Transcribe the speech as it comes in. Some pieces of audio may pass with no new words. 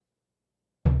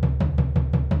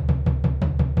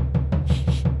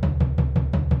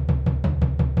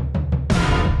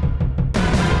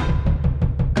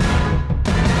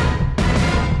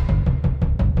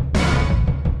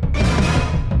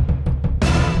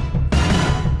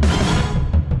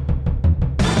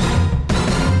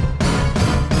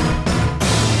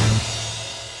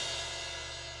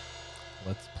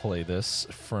this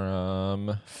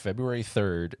from February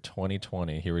 3rd,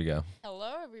 2020. Here we go.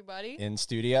 Hello, everybody. In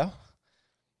studio.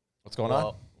 What's going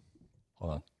on?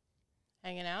 Hold on.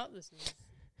 Hanging out. This is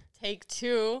take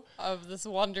 2 of this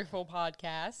wonderful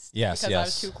podcast. Yes, because I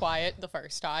was too quiet the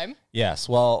first time. Yes.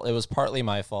 Well, it was partly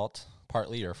my fault,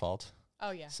 partly your fault. Oh,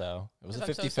 yeah. So it was a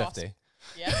 'Cause I'm 50-50.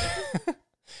 Yeah.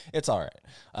 It's all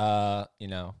right. You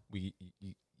know,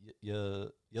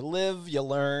 you live, you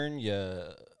learn, you...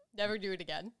 Never do it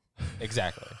again.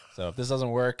 Exactly. So if this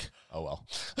doesn't work, oh well.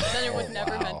 Then it was Oh,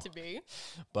 never wow. meant to be.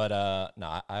 But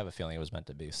no, I have a feeling it was meant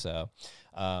to be. So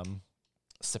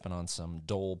sipping on some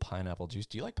Dole pineapple juice.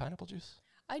 Do you like pineapple juice?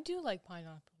 I do like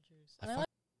pineapple juice. And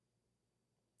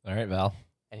All right, Val.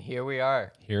 And here we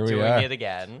are. Here we doing are. it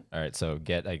again. All right, so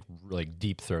get like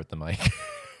deep throat the mic.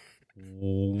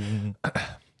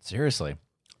 Seriously,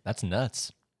 that's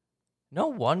nuts. No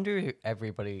wonder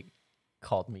everybody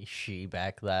called me she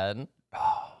back then.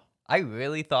 I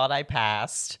really thought I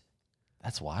passed.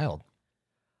 That's wild.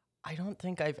 I don't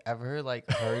think I've ever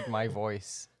heard my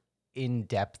voice in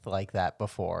depth like that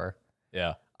before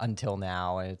Yeah. until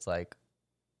now, and it's like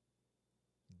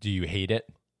Do you hate it?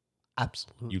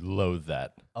 absolutely. You loathe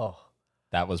that. Oh,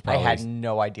 That was I probably had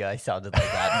no idea I sounded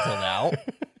like that until now.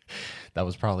 that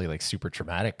was probably like super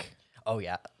traumatic. Oh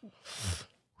yeah,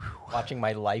 watching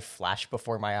my life flash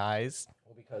before my eyes.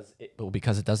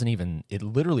 Because it doesn't even, it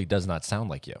literally does not sound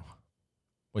like you,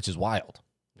 which is wild.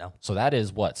 No. So that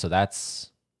is what? So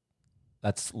that's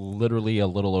literally a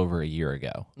little over a year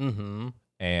ago. Mm-hmm.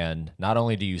 And not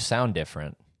only do you sound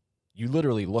different, you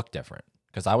literally look different.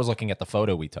 Because I was looking at the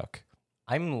photo we took.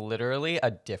 I'm literally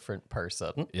a different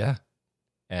person. Yeah.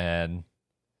 And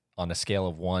on a scale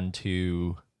of 1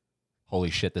 to,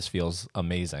 holy shit, this feels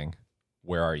amazing.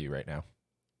 Where are you right now?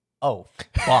 Oh,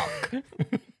 fuck.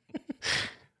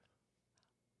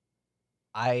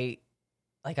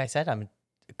 Like I said, I'm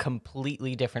a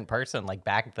completely different person. Like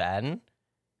back then,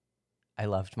 I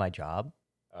loved my job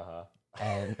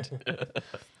and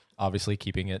Obviously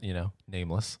keeping it,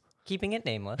 nameless. keeping it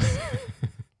nameless.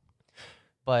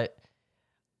 But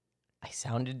I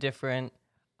sounded different.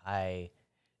 I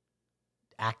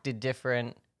acted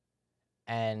different.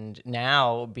 And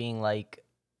now being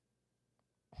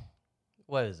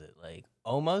what is it?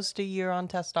 Almost a year on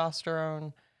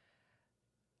testosterone.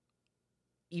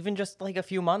 Even just a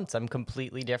few months, I'm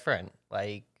completely different.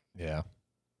 Yeah.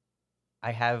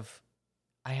 I have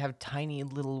tiny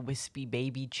little wispy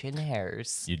baby chin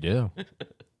hairs. You do.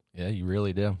 Yeah, you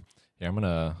really do. Here, I'm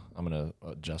gonna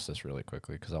adjust this really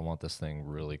quickly because I want this thing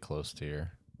really close to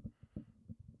your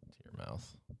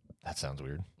mouth. That sounds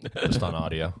weird. Just on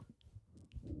audio.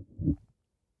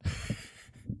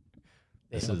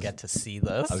 They This don't is- get to see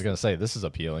this. I was gonna say this is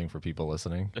appealing for people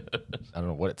listening. I don't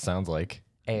know what it sounds like.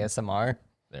 ASMR.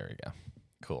 There we go.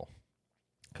 Cool.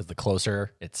 Because the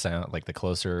closer the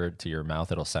closer to your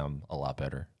mouth, it'll sound a lot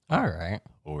better. All right.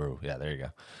 Oh, yeah, there you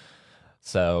go.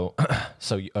 So,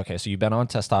 so you've been on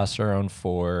testosterone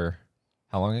for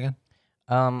how long again?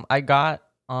 I got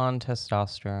on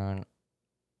testosterone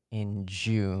in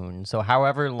June. So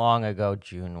however long ago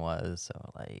June was.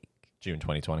 So June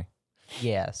 2020.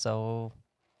 yeah, so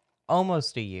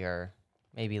almost a year.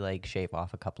 Maybe shave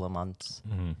off a couple of months.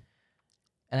 Mm-hmm.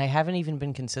 And I haven't even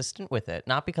been consistent with it.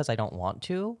 Not because I don't want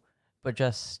to, but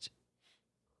just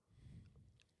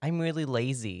I'm really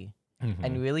lazy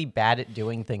and really bad at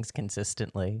doing things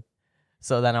consistently.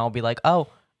 So then I'll be like, oh,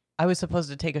 I was supposed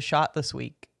to take a shot this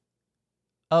week.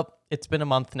 Oh, it's been a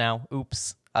month now.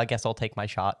 Oops. I guess I'll take my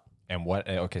shot. And what?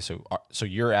 Okay, so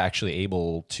you're actually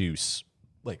able to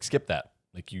skip that.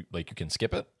 You can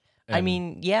skip it. I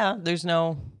mean, yeah,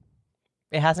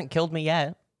 it hasn't killed me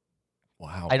yet.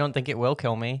 Wow. I don't think it will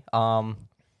kill me.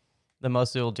 The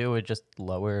most it'll do is just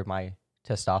lower my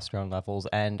testosterone levels.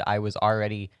 And I was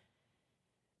already,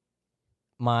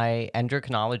 my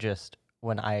endocrinologist,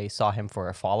 when I saw him for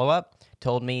a follow-up,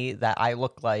 told me that I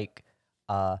look like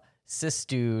a cis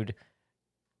dude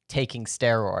taking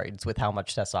steroids with how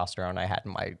much testosterone I had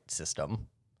in my system.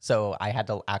 So I had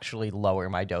to actually lower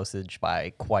my dosage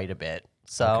by quite a bit.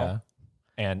 So. Okay.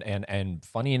 And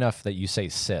funny enough that you say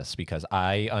cis, because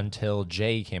until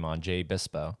Jay came on, Jay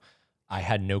Bispo, I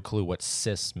had no clue what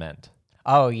cis meant.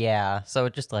 Oh, yeah. So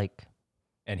it just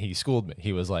And he schooled me.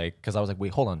 He was like, because I was like,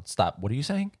 wait, hold on, stop. What are you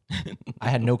saying? I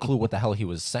had no clue what the hell he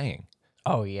was saying.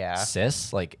 oh, yeah.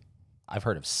 Cis? I've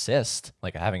heard of cyst,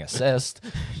 having a cyst.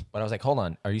 But I was like, hold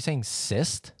on, are you saying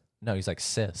cyst? No, he's like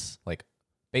cis.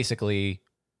 Basically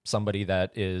somebody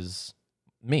that is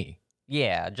me.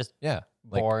 Yeah, just Yeah.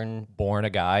 born. Born a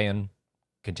guy and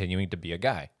continuing to be a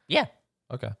guy. Yeah.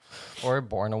 Okay. Or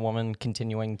born a woman,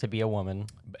 continuing to be a woman.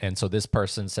 And so this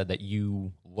person said that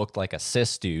you looked like a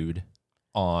cis dude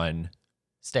on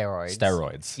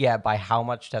Steroids. Yeah, by how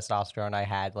much testosterone I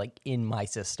had like in my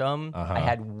system, I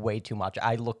had way too much.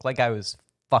 I looked like I was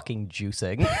fucking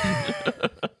juicing.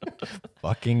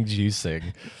 Fucking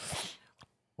juicing.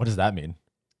 What does that mean?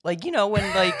 Like, you know, when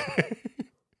like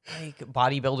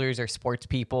bodybuilders or sports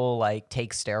people like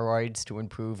take steroids to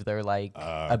improve their like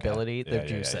ability, they're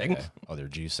juicing. Yeah. Oh, they're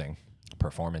juicing.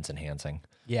 Performance enhancing.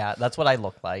 Yeah, that's what I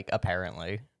look like,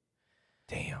 apparently.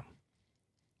 Damn.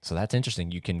 So that's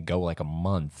interesting. You can go like a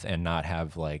month and not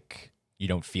have like, you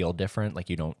don't feel different, like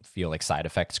you don't feel like side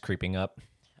effects creeping up.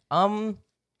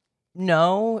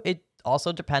 No, it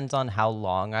also depends on how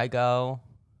long I go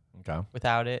Okay.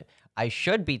 without it. I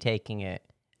should be taking it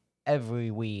every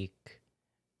week.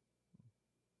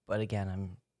 But again,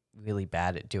 I'm really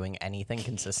bad at doing anything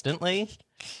consistently.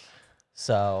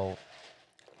 So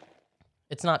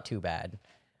it's not too bad.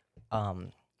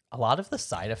 A lot of the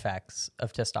side effects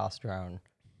of testosterone,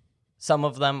 some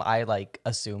of them I like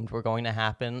assumed were going to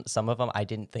happen. Some of them I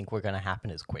didn't think were going to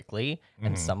happen as quickly.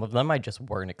 And some of them I just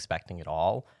weren't expecting at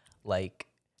all. Like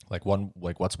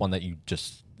what's one that you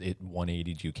just, it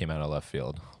 180'd you, came out of left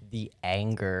field? The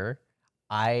anger.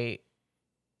 I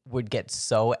would get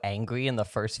so angry in the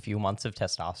first few months of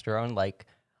testosterone, like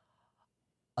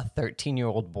a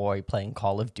 13-year-old boy playing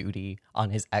Call of Duty on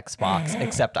his Xbox,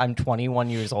 except I'm 21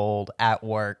 years old at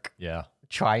work,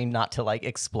 trying not to like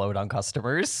explode on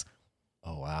customers.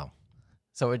 Oh, wow.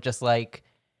 So it just like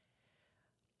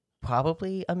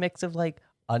probably a mix of like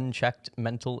unchecked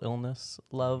mental illness,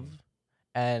 love,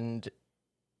 and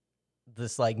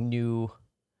this like new,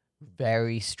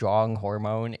 very strong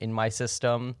hormone in my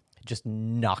system just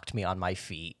knocked me on my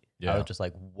feet. I was just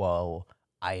like, whoa,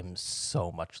 I am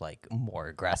so much like more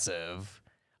aggressive.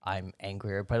 I'm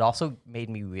angrier, but it also made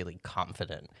me really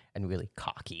confident and really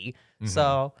cocky.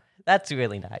 So that's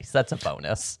really nice. That's a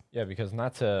bonus. Yeah, because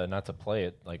not to play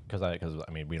it like, because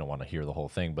I mean, we don't want to hear the whole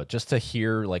thing, but just to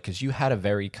hear like, because you had a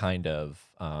very kind of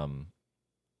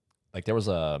like there was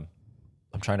a,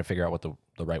 I'm trying to figure out what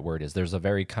the right word is. There's a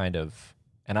very kind of,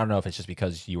 and I don't know if it's just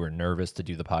because you were nervous to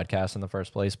do the podcast in the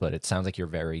first place, but it sounds like you're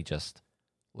very just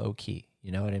low key.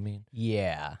 You know what I mean?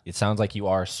 Yeah. It sounds like you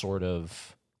are sort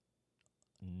of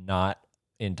not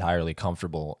entirely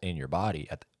comfortable in your body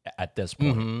at this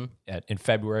point. In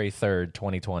February 3rd,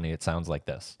 2020, it sounds like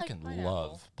this. I can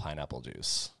love pineapple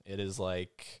juice. It is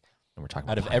like, And we're talking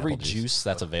out about of every pineapple juice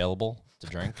that's available to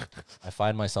drink, I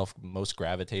find myself most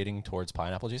gravitating towards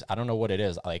pineapple juice. I don't know what it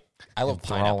is. Like, I love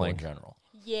pineapple in general.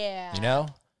 Yeah. You know?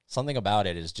 Something about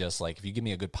it is just like, if you give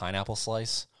me a good pineapple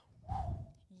slice.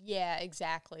 Yeah,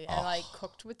 exactly. And like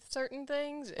cooked with certain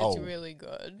things, it's really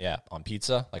good. Yeah, on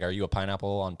pizza. Like, are you a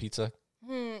pineapple on pizza?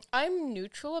 I'm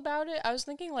neutral about it. I was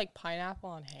thinking like pineapple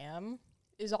on ham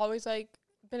is always like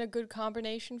been a good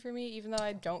combination for me, even though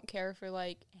I don't care for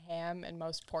like ham and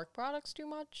most pork products too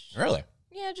much. Really?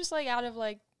 Yeah, just like out of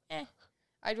like,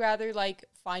 I'd rather like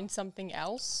find something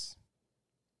else.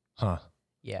 Huh.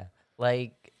 Yeah.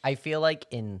 Like, I feel like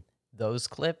in those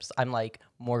clips, I'm like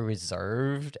more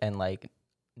reserved and like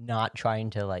not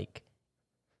trying to like,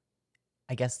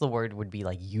 I guess the word would be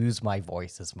like use my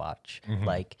voice as much.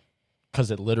 Like,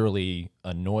 Because it literally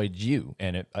annoyed you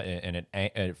and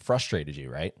it frustrated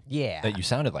you, right? yeah. That you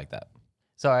sounded like that.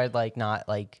 So I'd like not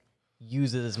like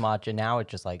use it as much, and now it's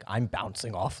just like I'm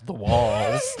bouncing off the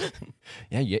walls.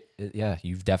 Yeah,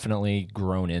 you've definitely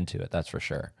grown into it. That's for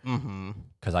sure.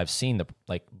 Because I've seen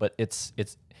but it's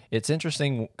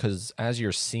interesting because as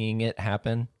you're seeing it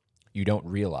happen, you don't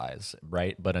realize,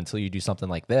 right? But until you do something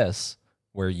like this,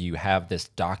 where you have this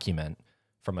document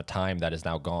from a time that is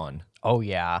now gone. Oh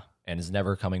yeah. And is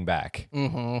never coming back,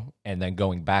 and then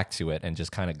going back to it and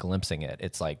just kind of glimpsing it.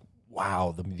 It's like,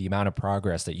 wow, the amount of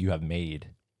progress that you have made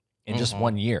in just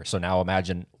 1 year. So now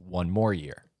imagine 1 more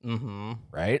year,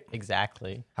 right?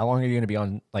 Exactly. How long are you going to be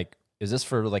on? Like, is this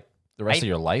for like the rest of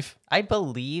your life? I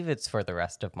believe it's for the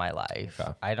rest of my life.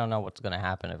 Okay. I don't know what's going to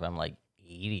happen if I'm like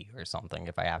 80 or something,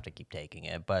 if I have to keep taking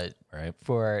it. But Right.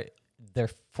 for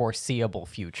the foreseeable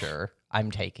future, I'm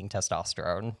taking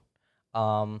testosterone.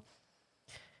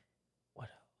 What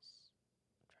else?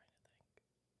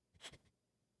 I'm trying to think.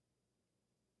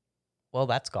 Well,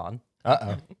 that's gone.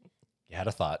 Uh-oh. You had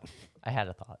a thought. I had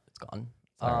a thought. It's gone.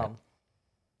 all right.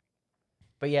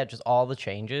 But yeah, just all the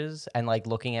changes and like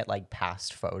looking at like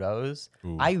past photos,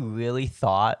 Ooh. I really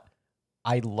thought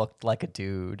I looked like a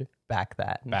dude back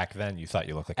then. Back then, you thought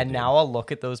you looked like a And dude. now I'll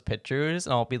look at those pictures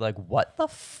and I'll be like, what the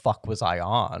fuck was I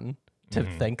on? to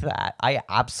think that. I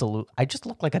just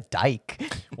look like a dyke.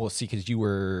 Well, see, because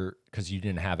you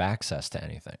didn't have access to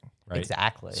anything, right?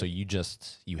 Exactly. So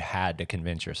you had to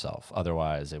convince yourself.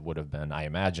 Otherwise, it would have been, I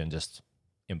imagine, just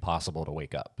impossible to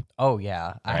wake up. Oh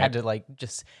yeah, I Right? had to like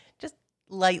just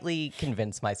lightly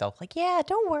convince myself, like, yeah,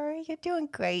 don't worry, you're doing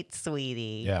great,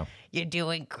 sweetie. Yeah. You're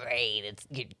doing great.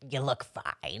 You look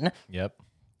fine. Yep.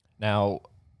 Now,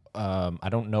 I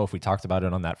don't know if we talked about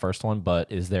it on that first one,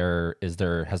 but has there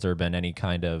been any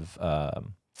kind of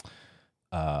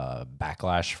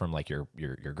backlash from like your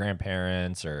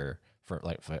grandparents or from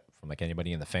like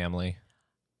anybody in the family,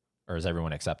 or is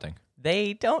everyone accepting?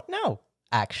 They don't know,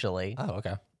 actually. Oh,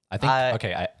 okay. I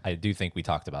think I do think we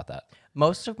talked about that.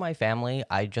 Most of my family,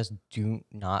 I just do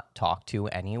not talk to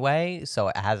anyway, so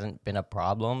it hasn't been a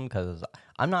problem because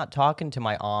I'm not talking to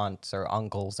my aunts or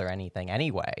uncles or anything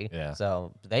anyway. Yeah.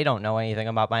 So they don't know anything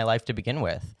about my life to begin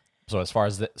with. So as far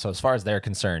as they're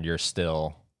concerned, you're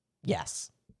still, Yes.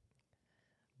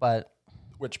 But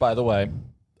which by the way,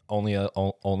 only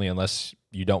unless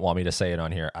you don't want me to say it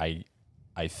on here. I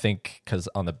think because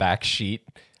on the back sheet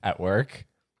at work,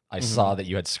 I saw that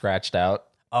you had scratched out.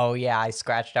 oh yeah, I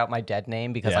scratched out my dead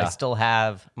name because I Yeah. still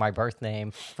have my birth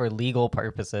name for legal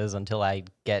purposes until I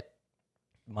get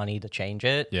money to change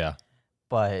it. Yeah.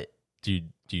 But Do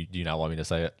you not want me to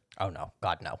say it? oh no,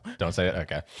 God no. Don't say it.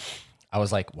 Okay. I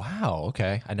was like, wow.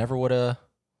 Okay. I never would have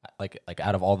like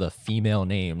out of all the female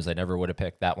names, I never would have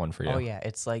picked that one for you. Oh yeah,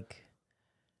 it's like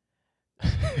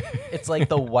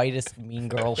the whitest mean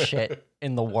girl shit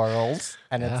in the world,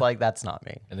 and Yeah. it's like that's not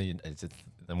me. And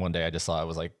then one day I just saw it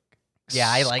was like, Yeah,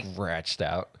 I like- scratched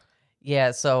out.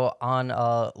 Yeah, so on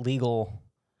a legal,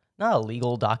 not a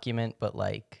legal document, but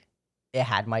like it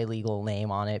had my legal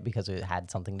name on it because it had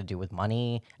something to do with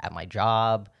money at my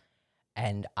job.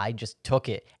 And I just took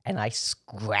it and I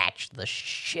scratched the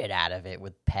shit out of it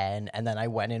with pen. And then I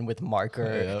went in with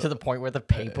marker Yep. to the point where the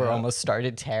paper Yep. almost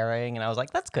started tearing. And I was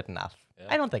like, that's good enough. Yep.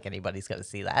 I don't think anybody's going to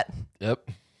see that. Yep.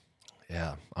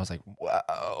 Yeah. I was like,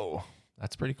 wow,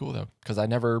 that's pretty cool though. Because I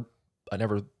never,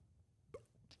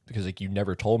 because like you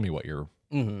never told me what your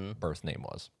Mm-hmm. birth name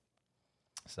was.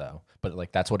 So, but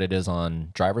like that's what it is on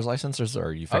driver's licenses,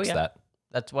 or you fixed yeah. that.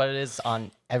 That's what it is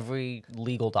on every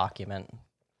legal document.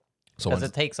 So Because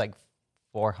once- it takes like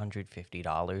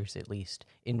 $450 at least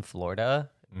in Florida,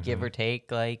 give or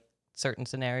take, like certain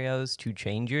scenarios to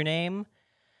change your name.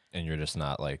 and you're just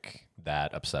not like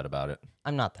that upset about it.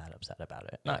 I'm not that upset about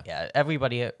it. Not yet.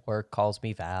 Everybody at work calls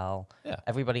me Val. Yeah.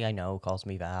 Everybody I know calls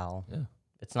me Val. Yeah.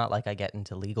 It's not like I get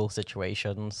into legal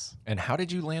situations. And how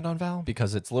did you land on Val?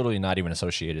 Because it's literally not even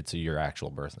associated to your actual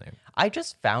birth name. I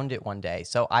just found it one day.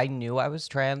 So I knew I was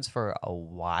trans for a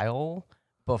while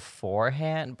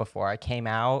beforehand, before I came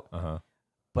out. Uh-huh.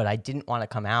 But I didn't want to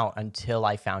come out until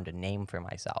I found a name for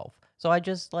myself. So I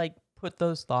just like put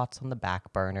those thoughts on the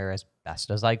back burner as best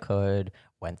as I could,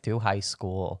 went through high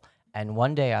school. And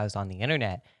one day I was on the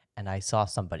internet and I saw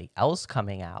somebody else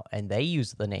coming out and they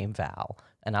used the name Val.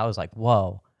 And I was like,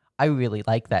 whoa, I really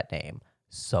like that name.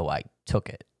 So I took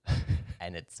it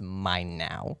and it's mine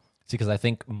now. See, because I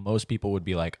think most people would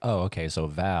be like, oh, okay, so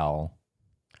Val.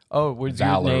 Oh, was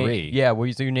Valerie. your name? Yeah,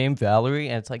 was your name Valerie?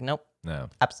 And it's like, nope, No.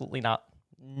 absolutely not.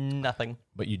 Nothing.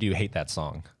 But you do hate that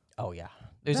song. Oh yeah.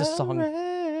 There's a song.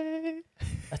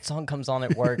 That song comes on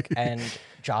at work, and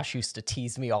Josh used to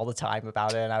tease me all the time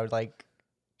about it, and I would like,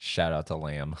 Shout out to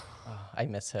Lamb. oh, I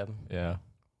miss him. Yeah.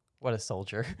 What a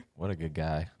soldier. What a good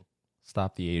guy.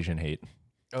 Stop the Asian hate.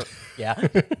 Oh, yeah.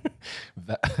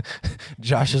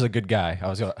 Josh is a good guy. I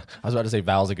was about to say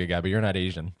Val's a good guy, but you're not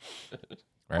Asian.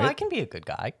 Right? Well, I can be a good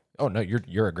guy. Oh no,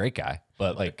 you're a great guy.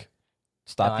 But like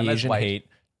stop No, the I'm as Asian white. hate.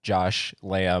 Josh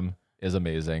Lamb is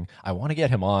amazing. I want to get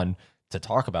him on to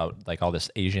talk about like all this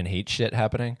Asian hate shit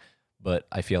happening, but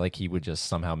I feel like he would just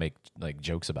somehow make like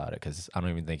jokes about it because I don't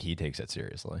even think he takes it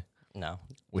seriously, No,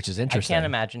 which is I interesting. can't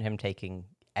imagine him taking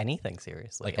anything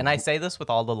seriously. Like And I say this with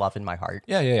all the love in my heart.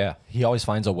 Yeah. He always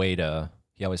finds a way to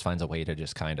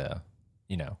just kind of,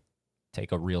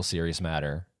 take a real serious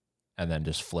matter and then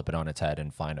just flip it on its head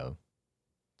and find a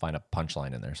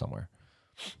punchline in there somewhere,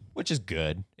 which is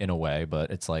good in a way, but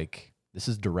it's like, this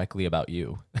is directly about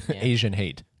you. Yeah. Asian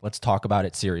hate. Let's talk about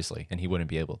it seriously. And he wouldn't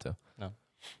be able to. No.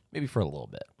 Maybe for a little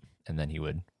bit. And then it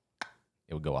would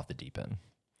go off the deep end.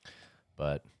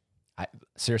 But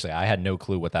seriously, I had no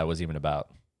clue what that was even about.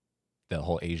 The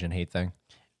whole Asian hate thing.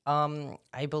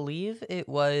 I believe it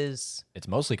was. It's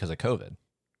mostly because of COVID.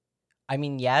 I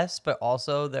mean, yes, but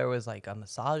also there was like a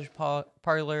massage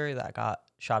parlor that got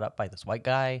shot up by this white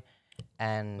guy,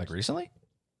 and Like recently?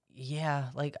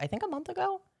 yeah, like I think a month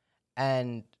ago,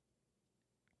 and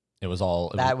It was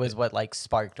all That was what like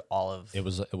sparked all of. it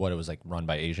was like run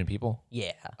by Asian people.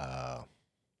 Yeah.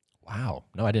 Wow.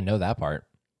 No, I didn't know that part.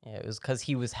 Yeah, it was because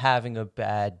he was having a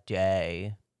bad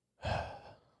day.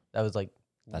 That was like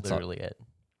That's literally it.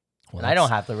 Well, And I don't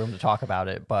have the room to talk about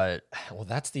it, but Well,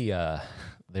 that's the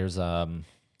there's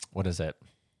what is it?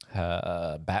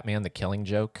 Batman the Killing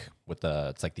Joke with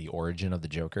it's like the origin of the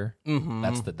Joker.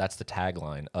 That's the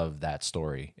tagline of that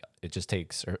story. It just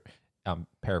takes I'm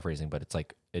paraphrasing, but it's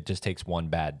like it just takes one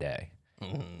bad day.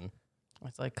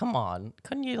 it's like, come on,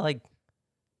 couldn't you like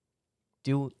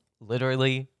do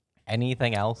literally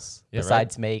anything else Yeah, right?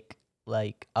 besides make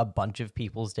like a bunch of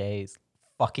people's days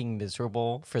fucking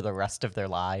miserable for the rest of their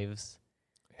lives?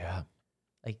 Yeah.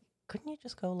 Like, couldn't you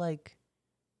just go like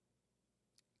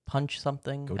punch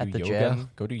something Go at do the yoga. gym?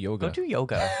 Go do yoga. Go do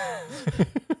yoga.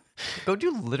 Go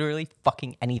do literally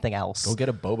fucking anything else. Go get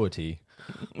a boba tea.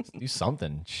 Do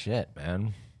something. Shit,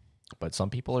 man. But some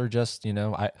people are just,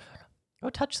 Go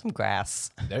touch some grass.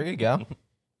 there you go.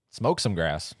 Smoke some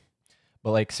grass.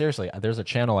 But like seriously, there's a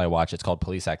channel I watch. It's called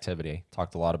Police Activity.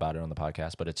 Talked a lot about it on the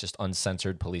podcast, but it's just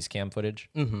uncensored police cam footage,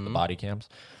 the body cams.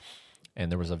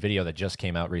 And there was a video that just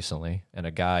came out recently, and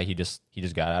a guy he just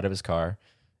got out of his car,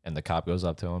 and the cop goes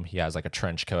up to him. He has like a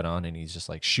trench coat on, and he's just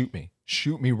like, shoot me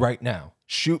right now,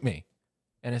 shoot me.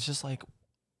 And it's just like,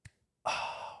 oh.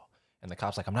 And the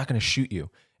cop's like, I'm not gonna shoot you.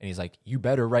 And he's like, you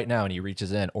better right now. And he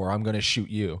reaches in, or I'm gonna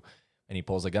shoot you. And he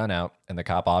pulls a gun out, and the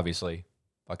cop obviously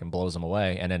fucking blows him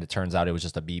away. And then it turns out it was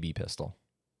just a BB pistol.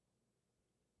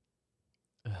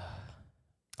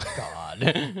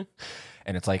 God.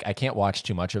 And it's like I can't watch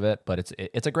too much of it, but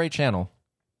it's a great channel.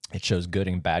 It shows good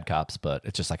and bad cops, but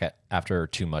it's just like after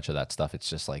too much of that stuff, it's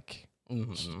just like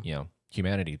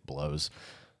humanity blows.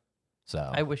 So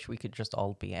I wish we could just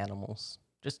all be animals,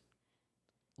 just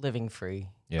living free,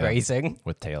 Yeah. grazing,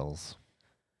 with tails,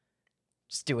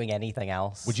 just doing anything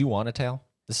else. would you want a tail?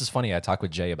 This is funny. I talked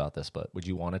with Jay about this, but would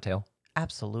you want a tail?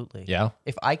 Absolutely. Yeah.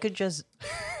 If I could just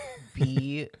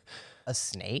be a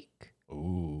snake.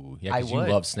 Ooh, yeah. I Because you would.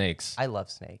 love snakes. I love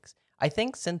snakes. I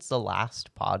think since the last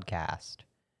podcast,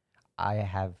 I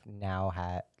have now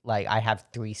had, I have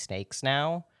 3 snakes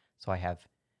now. So I have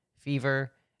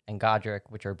Fever and Godric,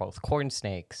 which are both corn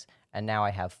snakes. And now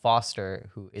I have Foster,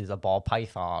 who is a ball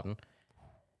python.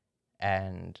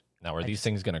 And Now, are these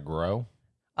things gonna grow?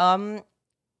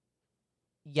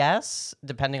 yes,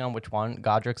 depending on which one.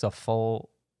 Godric's a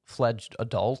full-fledged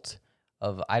adult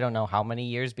of I don't know how many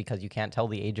years because you can't tell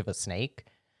the age of a snake.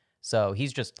 So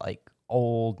he's just like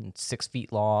old and 6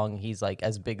 feet long. He's like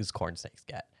as big as corn snakes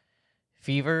get.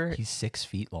 Fever. He's 6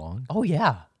 feet long. Oh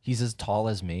yeah. He's as tall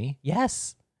as me.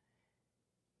 Yes.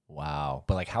 Wow.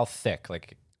 But like, how thick?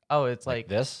 Like Oh, it's like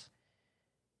this?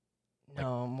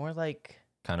 no, more like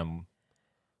Kind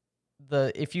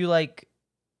of. if you like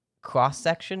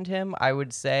cross-sectioned him, I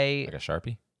would say Like a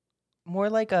Sharpie? more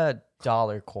like a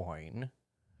dollar coin.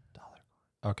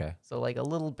 Okay. So like a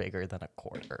little bigger than a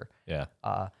quarter. Yeah.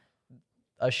 A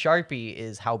Sharpie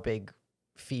is how big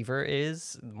Fever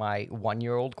is, my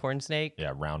 1-year-old corn snake.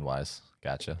 Yeah, round wise.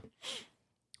 Gotcha.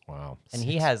 Wow. And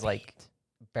he 6 has like feet.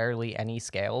 barely any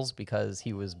scales because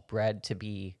he was bred to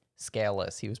be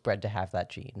scaleless. He was bred to have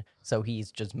that gene. So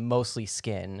he's just mostly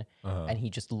skin and he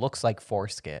just looks like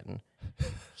foreskin.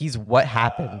 He's what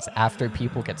happens after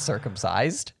people get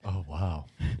circumcised. Oh, wow.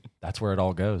 That's where it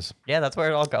all goes. Yeah, that's where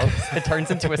it all goes. It turns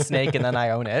into a snake and then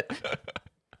I own it.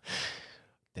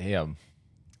 Damn.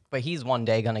 But he's one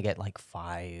day gonna get like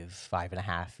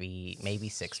 5.5 feet, maybe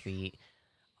 6 feet.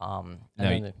 And Now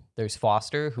then there's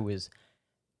Foster, who is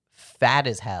fat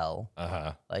as hell,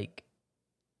 like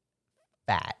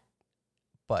fat,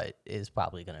 but is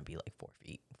probably gonna be like 4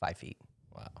 feet, 5 feet.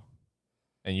 Wow.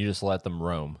 And you just let them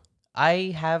roam.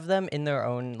 I have them in their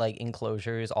own like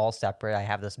enclosures, all separate. I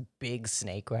have this big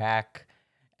snake rack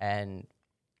and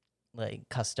like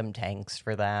custom tanks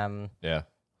for them. Yeah.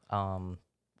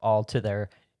 All to their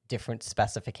different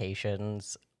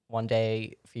specifications. One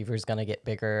day, Fever's gonna get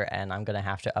bigger, and I'm gonna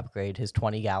have to upgrade his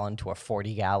 20-gallon to a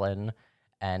 40-gallon,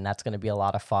 and that's gonna be a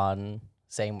lot of fun.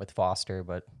 Same with Foster,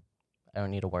 but I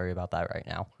don't need to worry about that right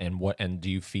now. And do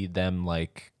you feed them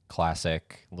like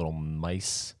classic little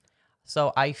mice?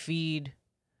 So I feed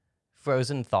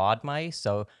frozen thawed mice,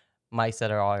 so mice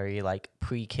that are already like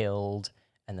pre-killed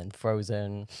and then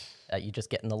frozen that you just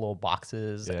get in the little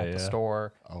boxes at the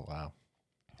store. Oh,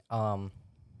 wow.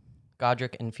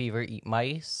 Godric and Fever eat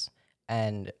mice,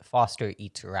 and Foster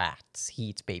eats rats. He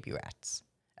eats baby rats,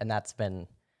 and that's been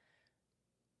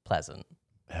pleasant.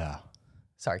 Yeah.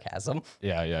 Sarcasm.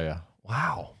 Yeah.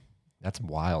 Wow. That's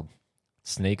wild.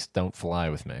 Snakes don't fly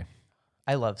with me.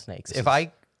 I love snakes. If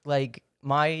I like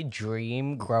my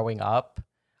dream growing up,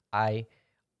 I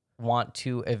want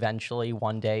to eventually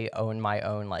one day own my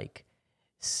own like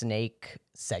snake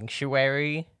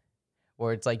sanctuary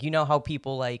where it's like, you know how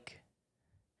people like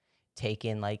take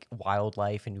in like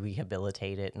wildlife and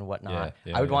rehabilitate it and whatnot.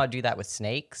 I would want to do that with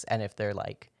snakes. And if they're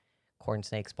like corn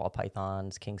snakes, ball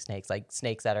pythons, king snakes, like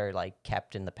snakes that are like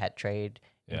kept in the pet trade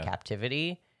in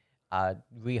captivity,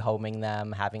 rehoming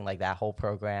them, having like that whole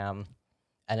program,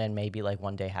 and then maybe like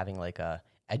one day having like a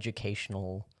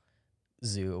educational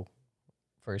zoo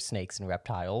for snakes and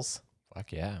reptiles.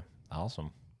 Fuck yeah.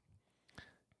 Awesome.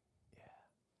 Yeah.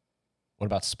 What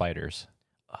about spiders?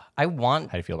 How do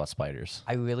you feel about spiders?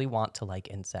 I really want to like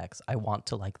insects. I want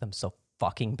to like them so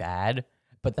fucking bad,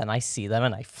 but then I see them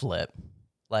and I flip.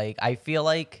 Like, I feel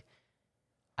like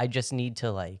I just need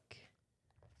to like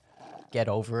get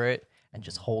over it and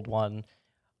just hold one,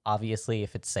 obviously,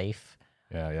 if it's safe.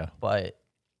 Yeah. But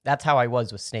that's how I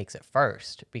was with snakes at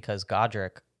first, because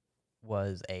Godric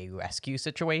was a rescue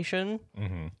situation.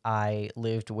 Mm-hmm. I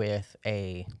lived with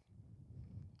a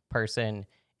person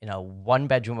in a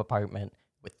 1-bedroom apartment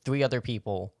with 3 other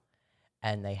people,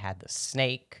 and they had the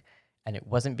snake, and it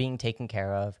wasn't being taken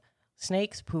care of.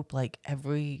 Snakes poop like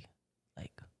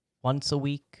once a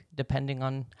week, depending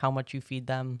on how much you feed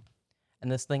them.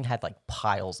 And this thing had like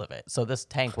piles of it. So this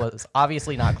tank was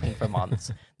obviously not clean for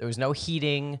months. There was no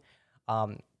heating.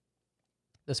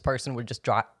 This person would just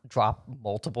drop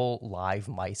multiple live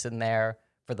mice in there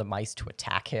for the mice to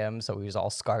attack him. So he was all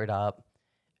scarred up.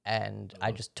 And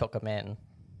I just took him in.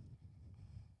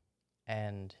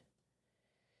 And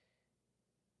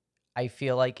I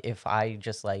feel like if I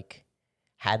just like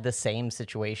had the same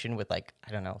situation with like,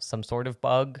 I don't know, some sort of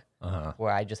bug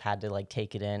where I just had to like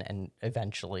take it in and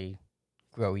eventually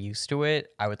grow used to it,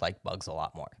 I would like bugs a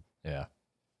lot more. Yeah.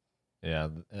 Yeah.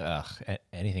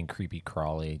 Anything creepy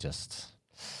crawly, just.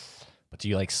 But do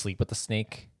you like sleep with the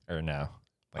snake or no?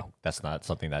 Like that's not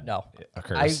something that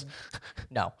occurs.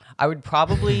 No, I would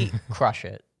probably crush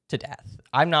it to death.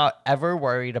 I'm not ever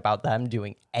worried about them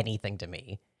doing anything to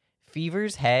me.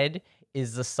 Fever's head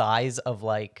is the size of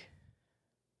like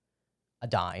a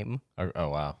dime. Oh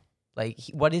wow. Like,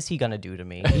 what is he gonna do to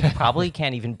me? He probably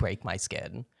can't even break my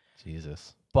skin.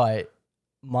 Jesus. But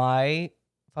my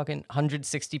fucking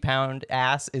 160-pound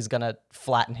ass is gonna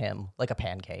flatten him like a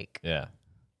pancake. Yeah.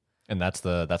 And that's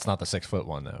not the 6-foot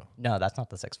one though. No, that's not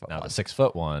the 6-foot one. Now the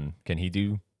 6-foot one, can he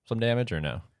do some damage or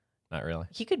no? Not really.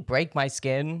 He could break my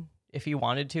skin if he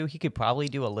wanted to. He could probably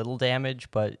do a little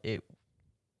damage, but it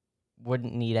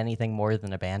wouldn't need anything more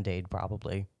than a Band-Aid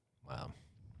probably. Wow.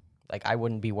 Like, I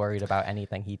wouldn't be worried about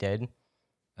anything he did.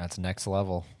 That's next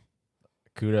level.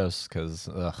 Kudos, because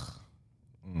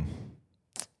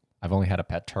I've only had a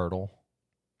pet turtle.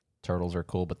 Turtles are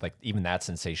cool, but like even that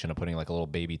sensation of putting like a little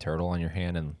baby turtle on your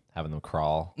hand and having them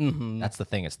crawl. Mm-hmm. That's the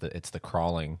thing. It's the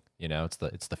crawling. You know, it's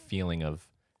the feeling of.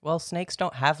 Well, snakes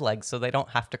don't have legs, so they don't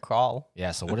have to crawl.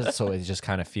 Yeah. So what is so it just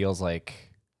kind of feels like.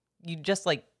 You just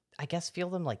like, I guess,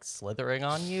 feel them like slithering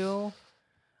on you.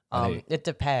 It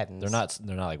depends. They're not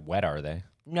like wet, are they?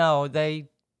 No, they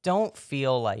don't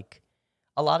feel like.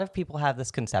 A lot of people have this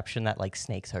conception that like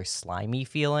snakes are slimy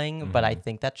feeling, but I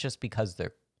think that's just because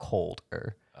they're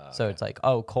colder. So it's like,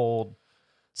 oh, cold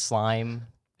slime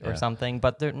or something,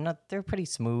 but they're not. They're pretty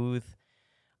smooth.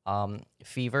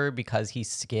 Fever, because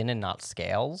he's skin and not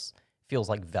scales, feels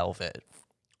like velvet.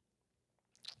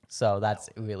 So that's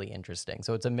really interesting.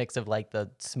 So it's a mix of like the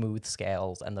smooth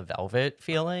scales and the velvet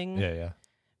feeling. Yeah.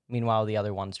 Meanwhile, the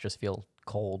other ones just feel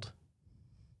cold.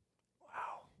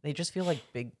 Wow. They just feel like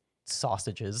big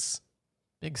sausages.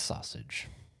 Big sausage.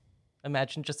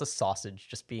 Imagine just a sausage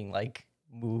just being like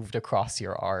moved across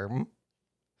your arm.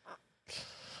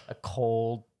 A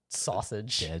cold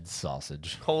sausage. Dead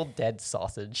sausage. Cold, dead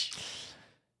sausage.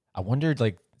 I wondered,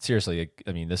 like, seriously,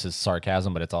 I mean, this is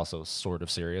sarcasm, but it's also sort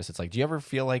of serious. It's like, do you ever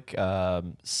feel like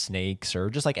snakes or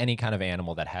just like any kind of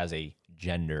animal that has a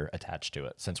gender attached to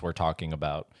it? Since we're talking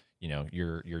about, you know,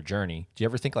 your journey, do you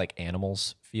ever think like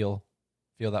animals feel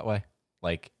that way?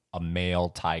 Like a male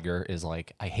tiger is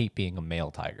like, I hate being a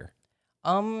male tiger.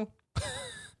 You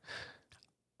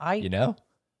know?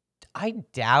 I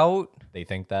doubt They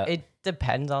think that. it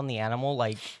depends on the animal.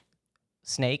 Like,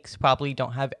 snakes probably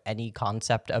don't have any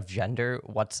concept of gender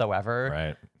whatsoever.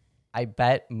 Right. I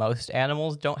bet most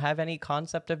animals don't have any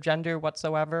concept of gender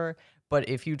whatsoever. But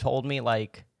if you told me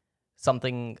like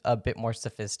something a bit more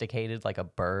sophisticated, like a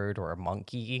bird or a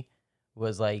monkey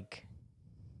was like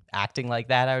acting like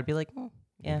that, I would be like,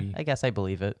 yeah, Maybe. I guess I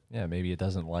believe it. Yeah, maybe it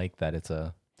doesn't like that it's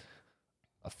a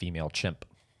female chimp.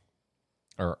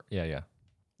 Or, yeah.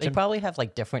 They probably have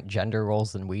like different gender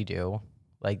roles than we do.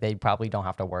 Like they probably don't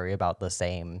have to worry about the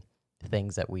same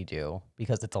things that we do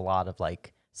because it's a lot of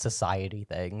like society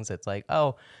things. It's like,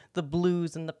 oh, the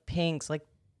blues and the pinks. Like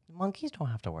monkeys don't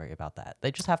have to worry about that.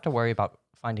 They just have to worry about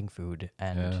finding food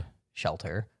and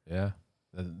shelter. Yeah.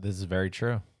 This is very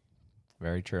true.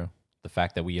 Very true. The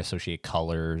fact that we associate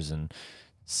colors and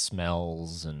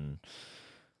smells and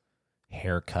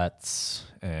haircuts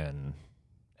and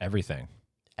everything.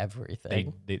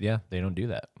 Everything. They don't do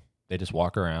that. They just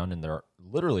walk around and they're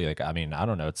literally like, I mean, I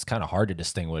don't know. It's kind of hard to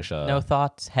distinguish. No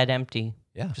thoughts, head empty.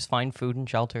 Yeah. Just find food and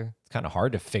shelter. It's kind of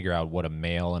hard to figure out what a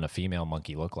male and a female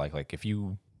monkey look like. Like if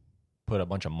you put a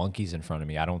bunch of monkeys in front of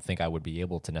me, I don't think I would be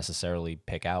able to necessarily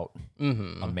pick out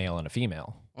a male and a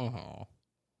female. Mm-hmm.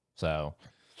 So,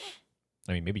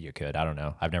 I mean, maybe you could. I don't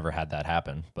know. I've never had that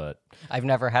happen, but I've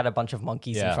never had a bunch of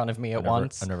monkeys in front of me at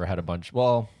once. I've never had a bunch.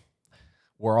 Well,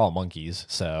 we're all monkeys,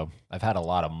 so I've had a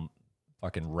lot of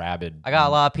fucking rabid. I got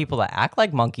a lot of people that act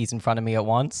like monkeys in front of me at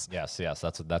once. Yes,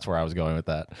 that's where I was going with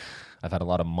that. I've had a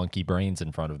lot of monkey brains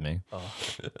in front of me,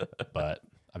 but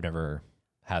I've never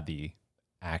had the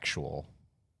actual.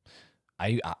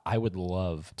 I would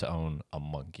love to own a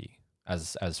monkey.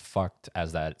 As fucked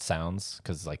as that sounds,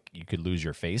 because like you could lose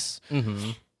your face.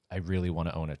 Mm-hmm. I really want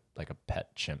to own a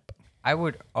pet chimp. I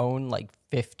would own like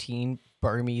 15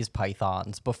 Burmese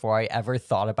pythons before I ever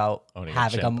thought about Owning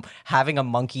having a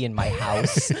monkey in my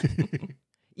house,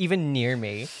 even near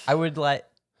me. I would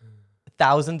let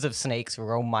thousands of snakes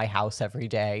roam my house every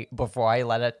day before I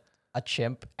let a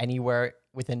chimp anywhere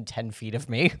within 10 feet of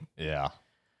me. Yeah,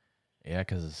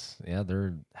 because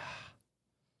they're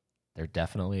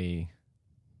definitely.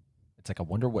 It's like I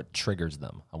wonder what triggers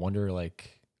them. I wonder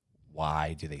like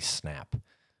why do they snap?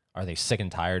 Are they sick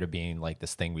and tired of being like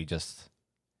this thing we just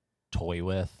toy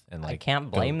with and like I can't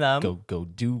blame them. Go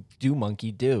do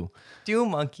monkey do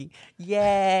monkey,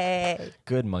 yay!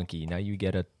 Good monkey. Now you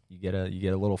get a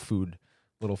little food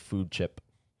chip.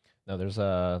 Now there was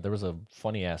a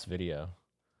funny ass video.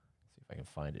 Let's see if I can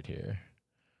find it here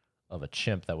of a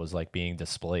chimp that was like being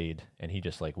displayed and he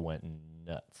just like went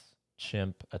nuts.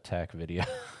 Chimp attack video.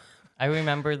 I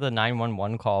remember the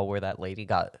 911 call where that lady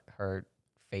got her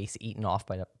face eaten off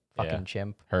by the fucking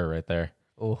chimp. Her right there.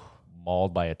 Oh,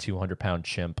 Mauled by a 200-pound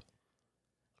chimp.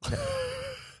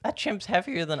 that chimp's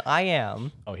heavier than I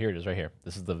am. Oh, here it is right here.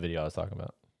 This is the video I was talking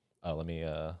about. Let me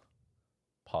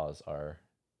pause our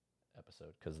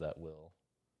episode because that will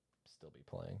still be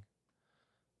playing.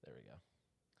 There we go.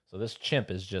 So this chimp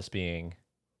is just being...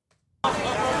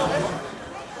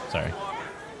 Sorry.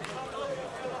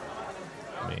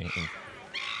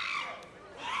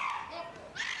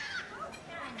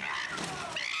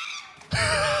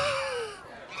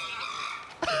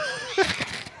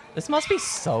 This must be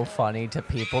so funny to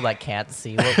people that can't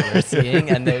see what we're seeing,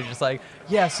 and they're just like,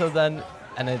 yeah, so then...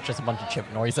 And it's just a bunch of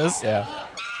chimp noises. Yeah.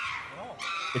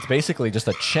 It's basically just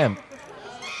a chimp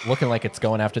looking like it's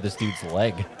going after this dude's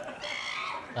leg.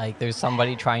 Like, there's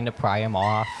somebody trying to pry him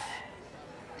off.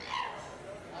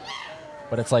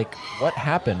 But it's like, what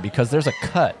happened? Because there's a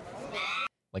cut.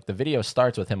 Like, the video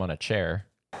starts with him on a chair.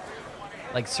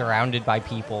 Like, surrounded by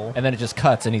people. And then it just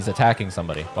cuts and he's attacking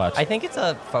somebody. Watch. I think it's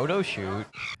a photo shoot.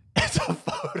 It's a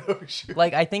photo shoot.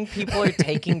 Like, I think people are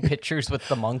taking pictures with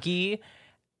the monkey.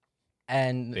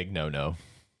 And big no.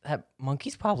 That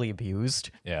monkey's probably abused.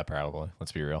 Yeah, probably.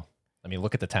 Let's be real. I mean,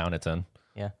 look at the town it's in.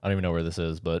 Yeah. I don't even know where this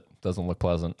is, but it doesn't look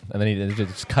pleasant. And then it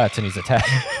just cuts and he's attacked.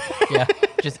 Yeah,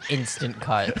 just instant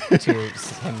cut to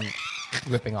him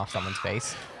ripping off someone's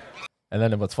face. And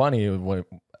then what's funny,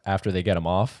 after they get him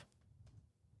off,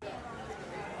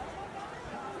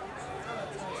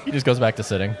 he just goes back to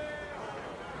sitting.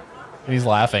 And he's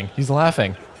laughing. He's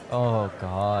laughing. Oh,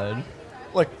 God.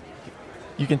 Look,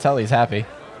 you can tell he's happy.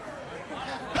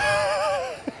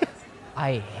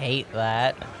 I hate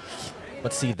that.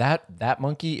 But see, that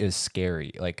monkey is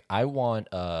scary. Like, I want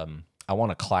a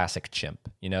classic chimp,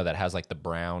 that has like the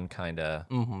brown kind of,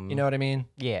 you know what I mean?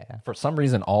 Yeah. For some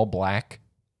reason, all black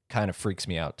kind of freaks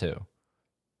me out too.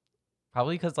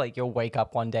 Probably because like you'll wake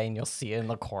up one day and you'll see it in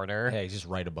the corner. Yeah, he's just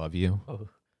right above you. Oh.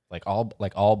 Like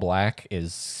all black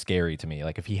is scary to me.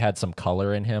 Like if he had some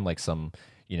color in him, like some,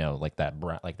 like that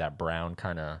brown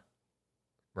kind of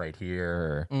right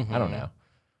here. Or, I don't know.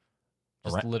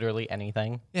 Just literally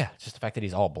anything. Yeah, just the fact that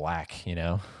he's all black,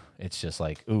 it's just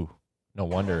like, ooh, no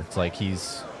wonder. It's like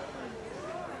he's...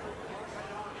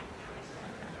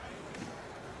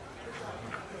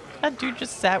 That dude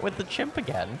just sat with the chimp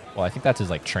again. Well, I think that's his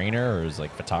like trainer or his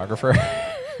like photographer or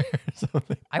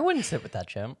something. I wouldn't sit with that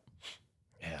chimp.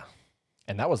 Yeah.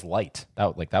 And that was light.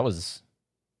 That was...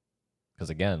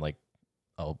 Because again, like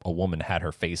a woman had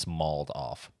her face mauled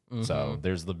off. So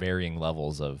there's the varying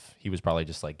levels of, he was probably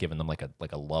just like giving them like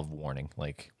a love warning,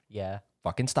 like, Yeah.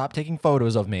 fucking stop taking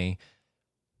photos of me.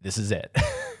 This is it.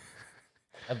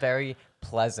 A very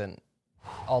pleasant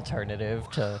alternative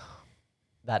to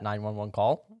that 911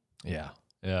 call. Yeah.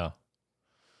 Yeah.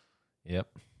 Yep.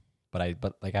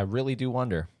 But like I really do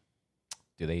wonder,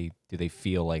 do they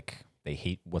feel like they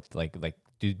hate what like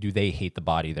do they hate the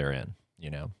body they're in, you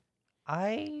know? If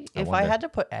I wonder. had to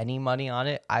put any money on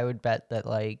it, I would bet that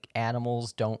like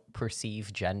animals don't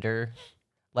perceive gender.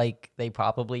 Like they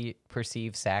probably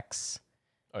perceive sex,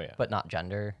 Oh yeah. but not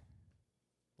gender.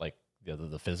 Like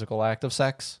the physical act of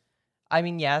sex? I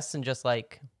mean, yes, and just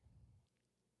like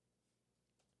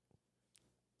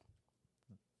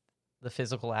the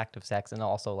physical act of sex, and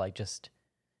also like just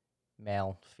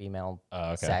male, female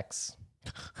Okay. sex.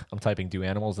 I'm typing do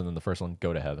animals and then the first one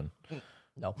go to heaven.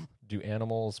 No, Do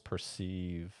animals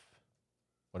perceive,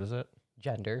 what is it?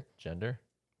 gender. Gender?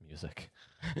 Music.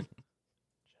 Gender.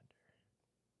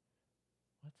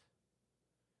 What?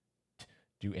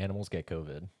 Do animals get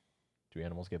COVID? Do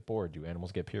animals get bored? Do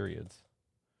animals get periods?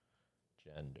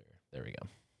 Gender. There we go.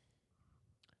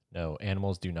 No,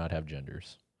 animals do not have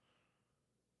genders.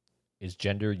 Is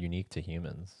gender unique to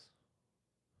humans?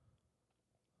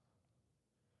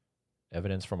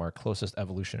 Evidence from our closest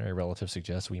evolutionary relatives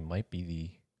suggests we might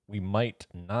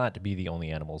not be the only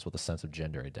animals with a sense of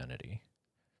gender identity.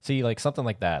 See, like something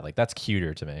like that, like that's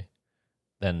cuter to me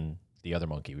than the other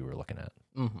monkey we were looking at.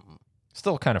 Mm-hmm.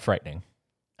 Still kind of frightening.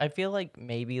 I feel like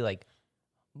maybe like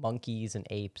monkeys and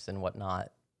apes and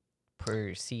whatnot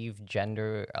perceive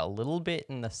gender a little bit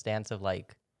in the stance of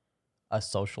like a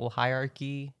social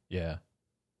hierarchy, Yeah.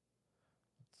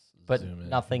 but Zoom in.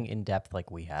 nothing in depth like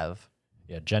we have.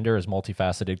 Yeah, gender is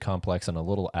multifaceted, complex, and a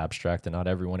little abstract, and not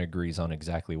everyone agrees on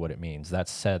exactly what it means. That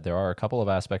said, there are a couple of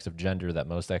aspects of gender that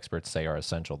most experts say are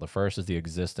essential. The first is the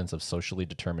existence of socially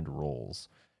determined roles.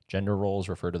 Gender roles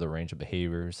refer to the range of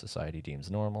behaviors society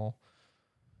deems normal.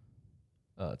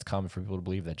 It's common for people to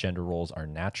believe that gender roles are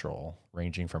natural,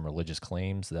 ranging from religious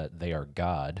claims that they are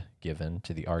God-given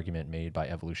to the argument made by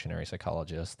evolutionary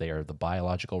psychologists they are the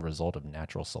biological result of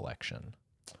natural selection.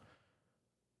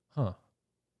 Huh.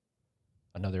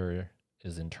 Another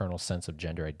is internal sense of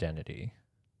gender identity.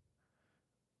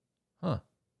 Huh.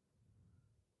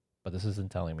 But this isn't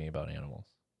telling me about animals.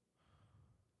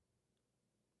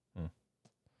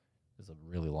 This is a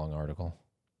really long article.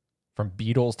 From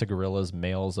beetles to gorillas,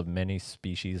 males of many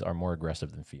species are more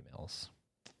aggressive than females.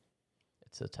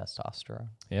 It's a testosterone.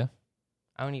 Yeah?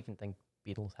 I don't even think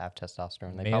beetles have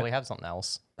testosterone. They Male- probably have something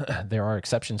else. There are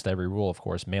exceptions to every rule, of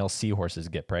course. Male seahorses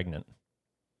get pregnant.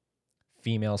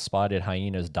 Female spotted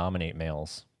hyenas dominate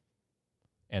males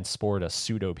and sport a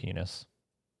pseudopenis.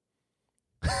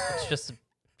 It's just a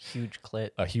huge clit.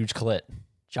 A huge clit.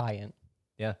 Giant.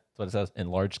 Yeah, that's what it says.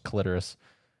 Enlarged clitoris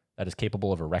that is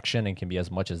capable of erection and can be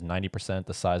as much as 90%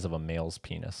 the size of a male's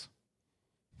penis.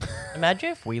 Imagine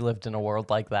if we lived in a world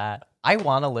like that. I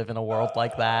want to live in a world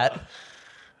like that.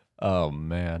 Oh,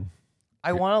 man.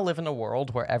 I want to live in a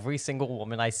world where every single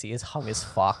woman I see is hung as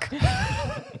fuck.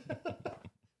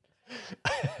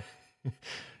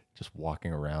 Just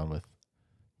walking around with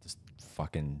just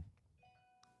fucking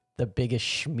The biggest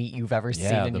schmeat you've ever seen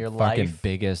in the your fucking life.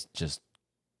 biggest just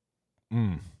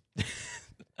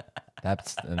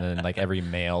That's and then like every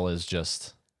male is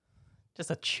just Just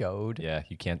a chode. yeah,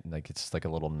 you can't like it's just like a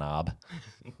little knob.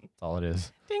 That's all it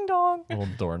is. Ding dong. A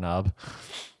little doorknob.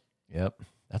 Yep.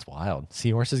 That's wild.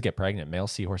 Seahorses get pregnant. Male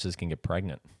seahorses can get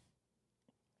pregnant.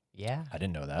 Yeah. I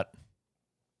didn't know that.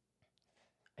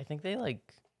 I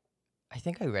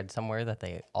think I read somewhere that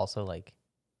they also like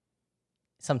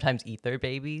sometimes eat their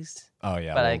babies, Oh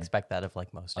yeah. but I well, expect that of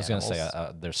like most I was animals. gonna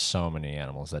say there's so many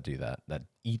animals that do that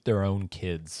eat their own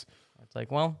kids. It's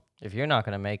like, well, if you're not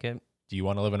going to make it, Do you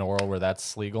want to live in a world where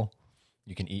that's legal?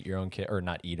 You can eat your own kid, or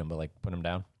not eat them, but like put them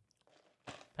down.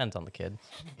 depends on the kid.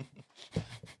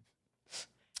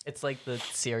 It's like the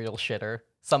serial shitter.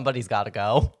 Somebody's got to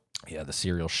go. Yeah, the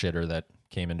serial shitter that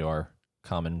came into our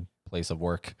common place of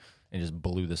work and just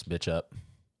blew this bitch up.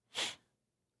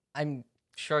 I'm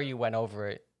sure you went over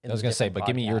it. In I was the gonna say, different but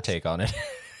give me your podcasts. take on it.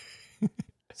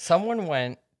 Someone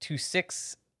went to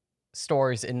 6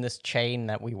 stores in this chain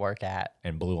that we work at,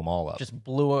 And blew them all up. just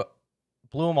blew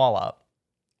them all up,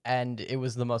 and it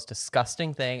was the most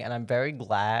disgusting thing. And I'm very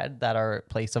glad that our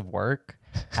place of work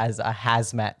has a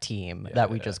hazmat team that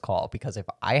we just call, because if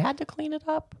I had to clean it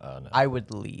up, No. I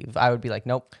would leave. I would be like,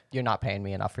 nope, you're not paying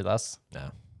me enough for this.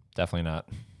 No, definitely not.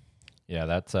 Yeah,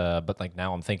 that's but like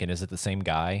now I'm thinking, is it the same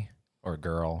guy or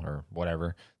girl or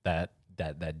whatever that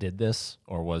did this,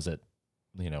 or was it,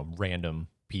 random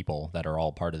people that are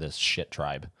all part of this shit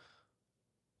tribe.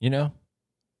 You know?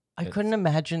 I couldn't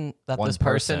imagine that one this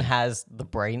person person. has the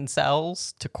brain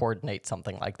cells to coordinate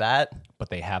something like that. But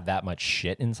they have that much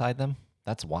shit inside them?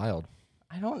 That's wild.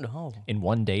 I don't know. In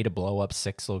one day to blow up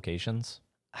 6 locations?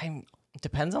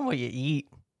 Depends on what you eat.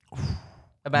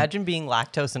 Imagine being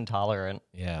lactose intolerant.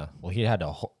 Yeah. Well, he had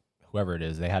to, whoever it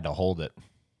is, they had to hold it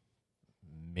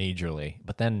majorly.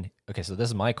 But then, okay, so this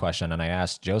is my question, and I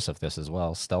asked Joseph this as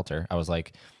well, Stelter. I was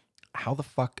like, how the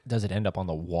fuck does it end up on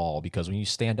the wall? Because when you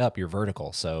stand up, you're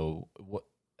vertical. So, what?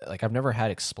 Like, I've never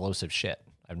had explosive shit.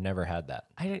 I've never had that.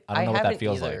 I don't know what that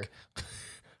feels like.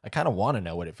 I kind of want to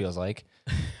know what it feels like.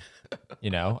 You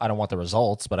know, I don't want the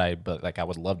results, but I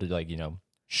would love to, like, you know,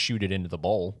 shoot it into the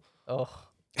bowl. Oh,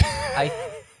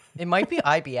 it might be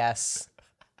IBS,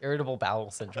 irritable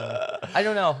bowel syndrome. I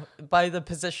don't know. By the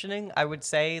positioning, I would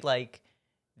say like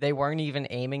they weren't even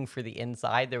aiming for the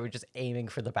inside; they were just aiming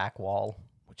for the back wall.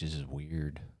 Which is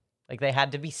weird. Like they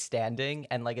had to be standing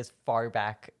and like as far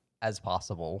back as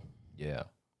possible. Yeah.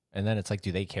 And then it's like,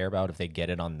 do they care about if they get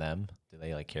it on them? Do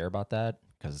they like care about that?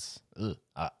 Because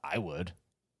I would.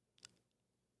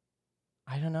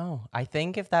 I don't know. I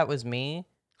think if that was me,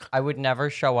 I would never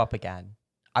show up again.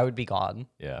 I would be gone.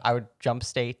 Yeah. I would jump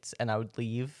states and I would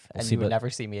leave and see, you would but- never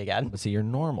see me again. But see, you're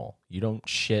normal. You don't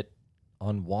shit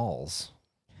on walls.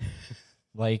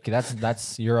 Like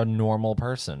you're a normal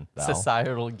person. Val.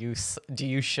 Societal use. Do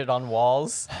you shit on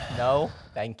walls? No?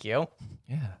 Thank you.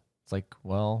 Yeah. It's like,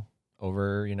 well,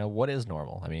 over, you know, what is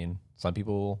normal? I mean, some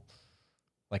people,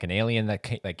 like an alien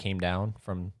that came down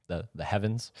from the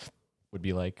heavens would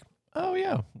be like, oh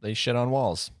yeah, they shit on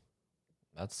walls.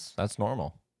 That's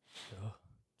normal. Ugh.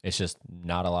 It's just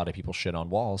not a lot of people shit on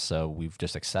walls, so we've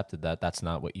just accepted that that's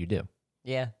not what you do.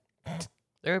 Yeah.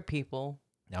 There are people.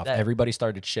 Now, if That- everybody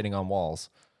started shitting on walls,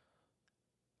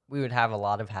 We would have a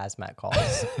lot of hazmat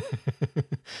calls.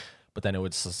 but then it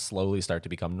would slowly start to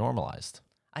become normalized,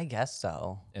 I guess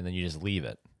so. and then you just leave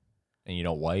it, and you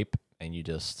don't wipe, and you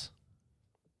just.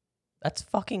 That's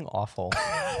fucking awful.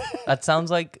 That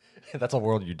sounds like That's a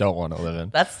world you don't want to live in.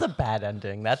 that's the bad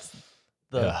ending. That's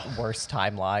the Yeah. worst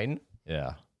timeline.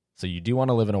 Yeah. So you do want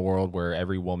to live in a world where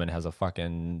every woman has a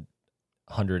fucking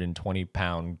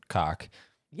 120-pound cock,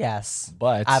 Yes.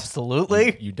 but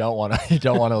Absolutely. you don't want to. You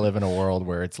don't want to live in a world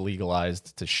where it's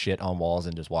legalized to shit on walls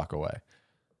and just walk away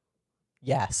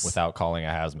Yes. without calling a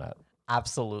hazmat.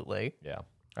 Absolutely. Yeah,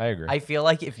 I agree. I feel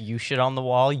like if you shit on the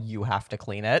wall, you have to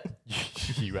clean it.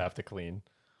 You have to clean.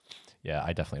 Yeah,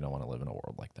 I definitely don't want to live in a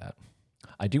world like that.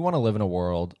 I do want to live in a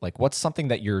world like, what's something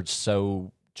that you're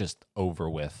so just over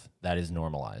with that is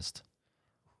normalized?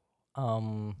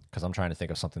 Because I'm trying to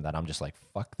think of something that I'm just like,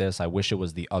 fuck this. I wish it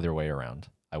was the other way around.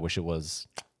 I wish it was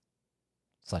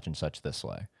such and such this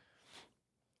way.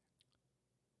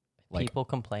 Like, People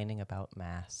complaining about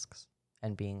masks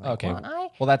and being like, Okay.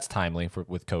 well, that's timely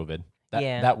with COVID.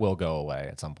 Yeah. That will go away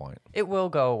at some point. it will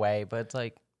go away, but it's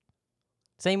like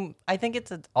same. I think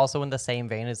it's also in the same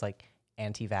vein as like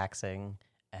anti-vaxxing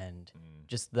and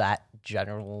just that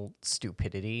general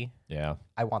stupidity. Yeah.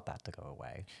 I want that to go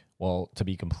away. Well, to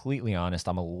be completely honest,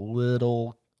 I'm a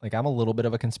little bit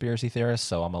of a conspiracy theorist,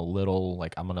 so I'm a little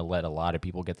like, I'm gonna let a lot of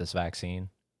people get this vaccine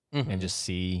and just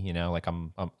see, you know, like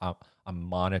I'm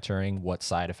monitoring what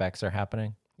side effects are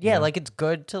happening. Yeah, Yeah. like it's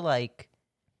good to like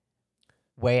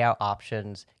weigh out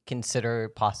options, consider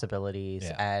possibilities,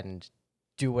 Yeah. and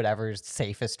do whatever's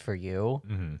safest for you.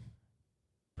 Mm-hmm.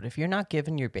 But if you're not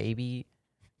giving your baby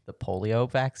the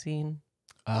polio vaccine,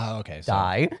 Okay. So,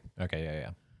 die. Okay.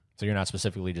 Yeah. So you're not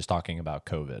specifically just talking about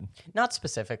COVID. Not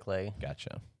specifically,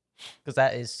 Gotcha. because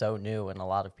that is so new, and a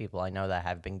lot of people I know that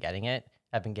have been getting it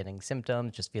have been getting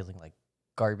symptoms, just feeling like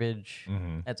garbage.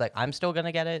 Mm-hmm. It's like I'm still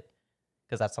gonna get it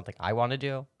because that's something I want to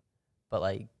do. But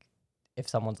like, if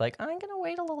someone's like, I'm gonna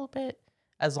wait a little bit,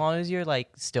 as long as you're like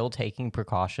still taking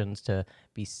precautions to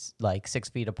be like 6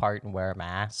 feet apart and wear a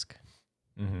mask,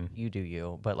 Mm-hmm. you do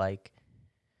you. But like,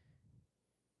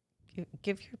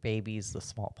 give your babies the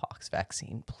smallpox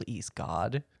vaccine, please,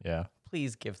 God. Yeah.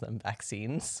 Please give them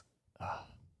vaccines.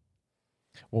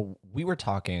 Well, we were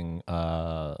talking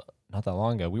not that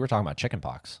long ago. We were talking about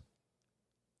chickenpox.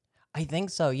 I think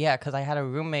so, yeah, because I had a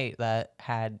roommate that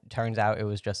turns out it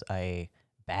was just a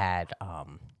bad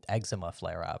eczema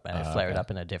flare up, and it flared okay.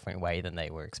 up in a different way than they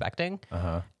were expecting.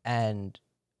 Uh-huh. And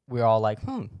we were all like,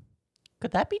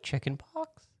 could that be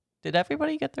chickenpox? Did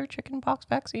everybody get their chickenpox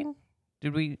vaccine?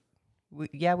 Did we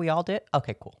yeah, we all did?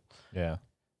 Okay, cool. Yeah.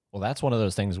 Well, that's one of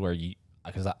those things where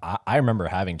because I remember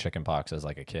having chickenpox as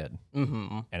like a kid,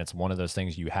 Mm-hmm. and it's one of those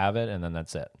things you have it and then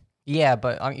that's it. Yeah,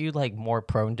 but aren't you like more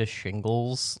prone to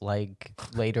shingles like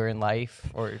later in life?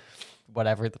 Or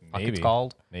whatever the fuck it's Maybe.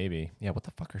 called. Maybe. Yeah, what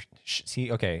the fuck are...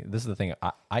 See, okay, this is the thing.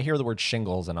 I hear the word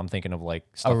shingles, and I'm thinking of, like,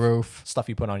 A roof. stuff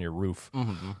you put on your roof.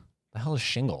 Mm-hmm. The hell is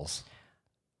shingles?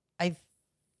 I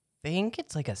think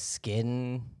it's like a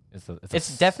skin.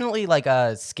 It's Definitely like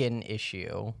a skin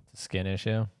issue, a skin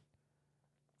issue.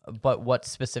 but what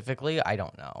specifically, I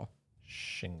don't know.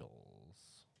 Shingles.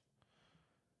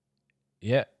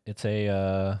 Yeah, it's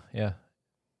a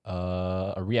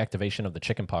reactivation of the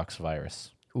chickenpox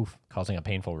virus, Oof. causing a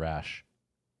painful rash.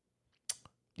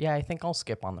 Yeah, I think I'll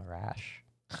skip on the rash.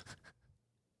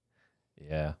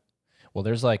 Yeah. Well,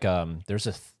 there's like there's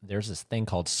this thing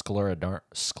called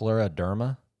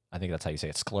scleroderma. I think that's how you say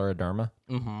it, scleroderma,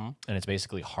 Mm-hmm. and it's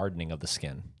basically hardening of the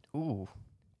skin, Ooh.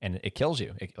 and it kills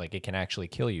you. It can actually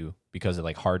kill you because it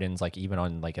like hardens like even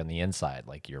on the inside,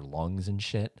 like your lungs and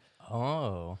shit.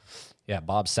 Oh. Yeah,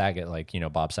 Bob Saget, like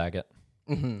Bob Saget,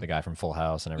 Mm-hmm. the guy from Full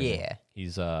House and everything. Yeah.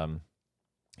 He's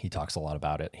he talks a lot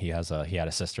about it. He had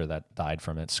a sister that died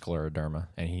from it, scleroderma,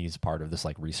 and he's part of this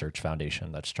like research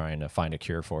foundation that's trying to find a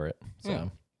cure for it.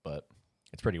 So, but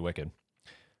it's pretty wicked.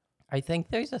 I think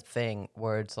there's a thing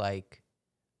where it's like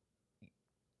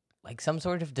some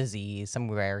sort of disease, some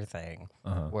rare thing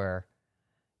where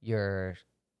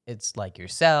it's like your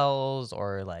cells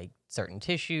or like certain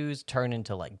tissues turn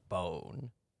into like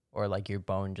bone, or like your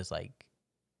bone just like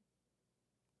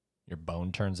Your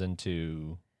bone turns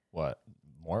into what?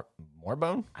 More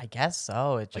bone? I guess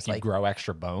so. It's Like just you like grow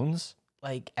extra bones?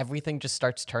 like everything just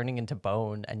starts turning into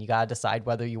bone, and you gotta decide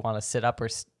whether you want to sit up or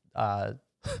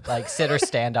like sit or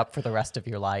stand up for the rest of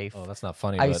your life. Oh, that's not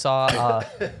funny. I but saw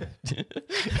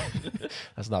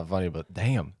that's not funny, but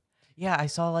damn. yeah, I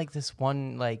saw like this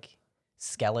one like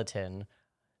skeleton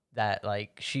that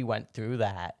like she went through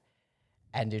that,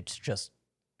 and it's just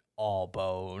all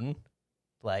bone.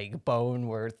 Like bone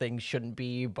where things shouldn't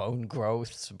be, bone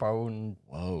growths, bone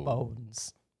Whoa.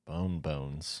 bones.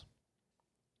 Bones.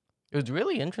 It was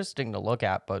really interesting to look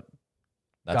at, but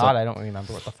That's God, I don't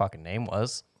remember what the fucking name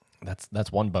was.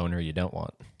 that's one boner you don't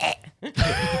want.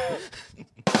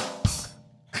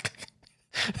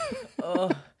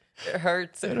 Oh, it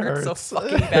hurts. It hurts hurts. so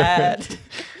fucking bad.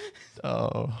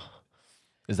 Oh.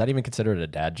 Is that even considered a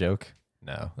dad joke?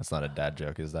 No, that's not a dad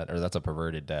joke, is that? Or that's a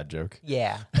perverted dad joke.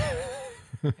 Yeah.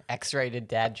 X-rated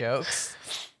dad jokes.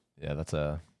 Yeah, that's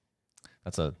a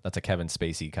Kevin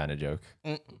Spacey kind of joke.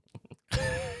 Mm.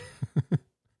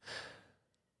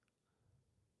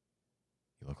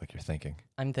 You look like you're thinking.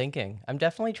 I'm thinking. I'm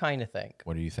definitely trying to think.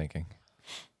 What are you thinking?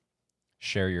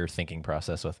 Share your thinking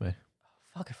process with me.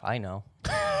 Fuck if I know.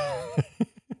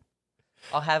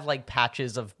 I'll have like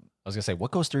patches of I was gonna say, what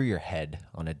goes through your head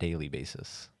on a daily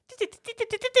basis?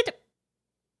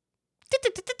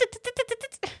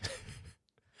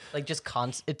 like just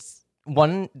it's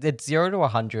 0 to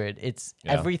 100. It's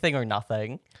Yeah. everything or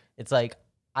nothing. It's like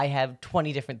I have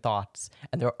 20 different thoughts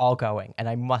and they're all going and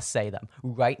I must say them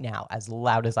right now as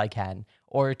loud as I can,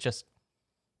 or it's just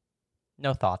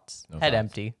no thoughts. No Head thoughts.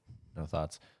 empty. No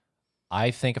thoughts.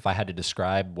 I think if I had to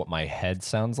describe what my head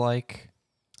sounds like,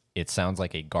 it sounds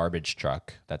like a garbage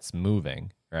truck that's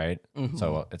moving, right? Mhm.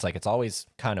 So it's like it's always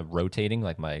kind of rotating.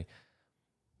 Like my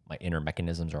inner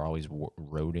mechanisms are always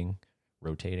rotating,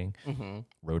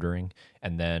 rotoring,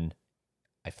 and then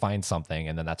I find something,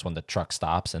 and then that's when the truck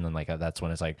stops, and then like that's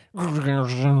when it's like, and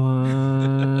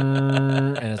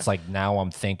it's like now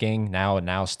I'm thinking,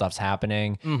 now stuff's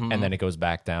happening, Mhm. and then it goes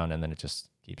back down, and then it just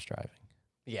keeps driving.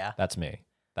 Yeah. That's me.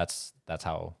 That's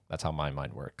how my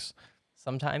mind works.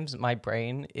 Sometimes my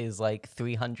brain is like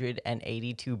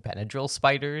 382 Benadryl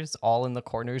spiders all in the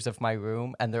corners of my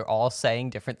room, and they're all saying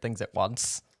different things at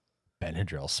once.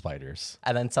 Benadryl spiders.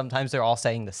 And then sometimes they're all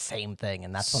saying the same thing,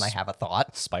 and that's when I have a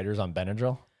thought. Spiders on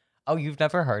Benadryl? Oh, you've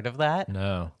never heard of that?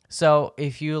 No. So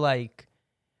if you like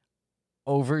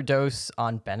overdose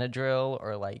on Benadryl,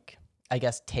 or like I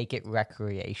guess take it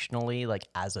recreationally, like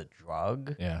as a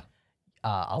drug, Yeah.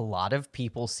 a lot of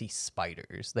people see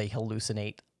spiders. They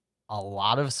hallucinate a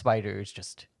lot of spiders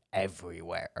just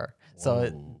everywhere. So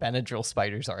Whoa. Benadryl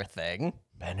spiders are a thing.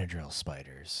 Benadryl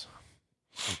spiders.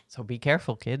 So be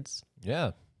careful, kids.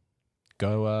 Yeah.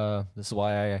 Go. This is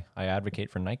why I advocate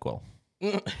for NyQuil.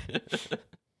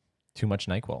 Too much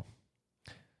NyQuil.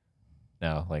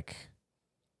 No, like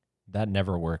that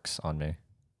never works on me.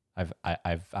 I've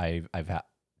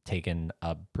taken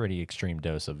a pretty extreme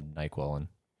dose of NyQuil and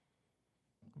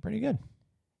I'm pretty good.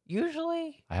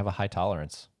 Usually, I have a high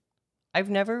tolerance I've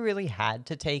never really had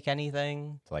to take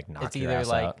anything. to like knock It's your either ass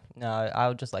like out. no,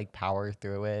 I'll just like power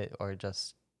through it, or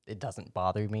just it doesn't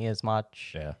bother me as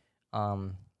much. Yeah.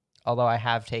 Although I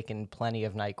have taken plenty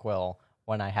of NyQuil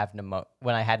when I had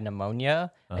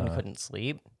pneumonia and couldn't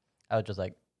sleep. I was just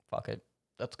like, fuck it.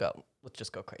 Let's go. Let's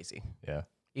just go crazy. Yeah.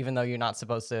 Even though you're not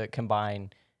supposed to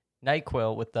combine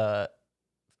NyQuil with the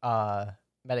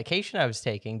medication I was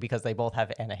taking because they both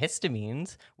have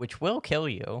antihistamines, which will kill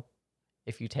you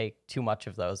if you take too much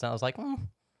of those. And I was like,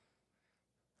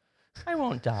 I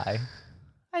won't die.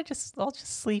 I'll just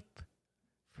sleep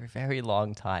for a very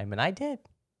long time. And I did.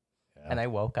 Yeah. And I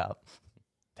woke up.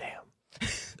 Damn.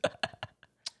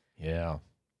 Yeah.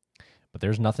 But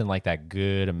there's nothing like that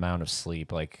good amount of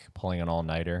sleep, like pulling an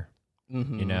all-nighter,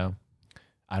 Mm-hmm. you know?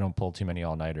 I don't pull too many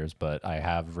all-nighters, but I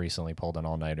have recently pulled an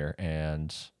all-nighter,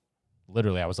 and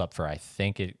literally I was up for, I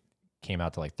think it came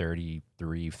out to like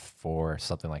 33, 4,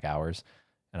 something like hours,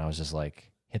 and I was just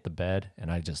like, hit the bed,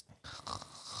 and I just...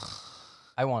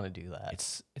 I want to do that.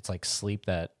 It's like sleep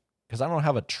that... Because I don't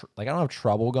have I don't have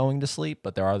trouble going to sleep,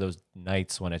 but there are those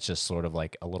nights when it's just sort of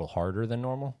like a little harder than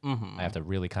normal. Mm-hmm. I have to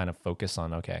really kind of focus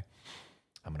on, okay,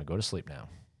 I'm going to go to sleep now.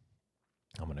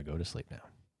 I'm going to go to sleep now.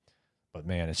 But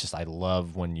man, it's just, I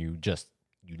love when you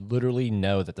literally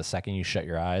know that the second you shut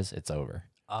your eyes, it's over.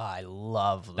 Oh, I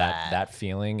love that. That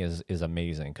feeling is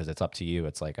amazing because it's up to you.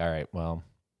 It's like, all right, well,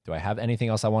 do I have anything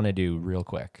else I want to do real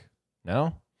quick?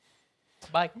 No?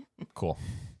 Bye. Cool.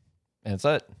 And it's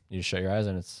it. You just shut your eyes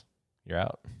and you're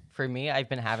out. For me, I've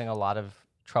been having a lot of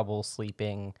trouble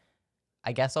sleeping,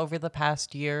 I guess, over the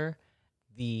past year.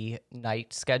 The night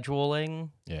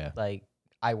scheduling, Yeah. like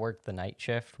I work the night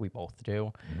shift, we both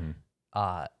do,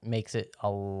 Mm-hmm. makes it a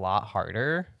lot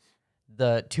harder.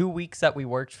 The 2 weeks that we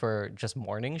worked for just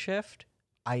morning shift,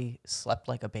 I slept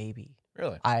like a baby.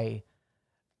 Really? I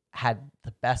had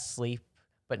the best sleep,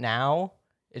 but now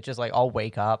it's just like I'll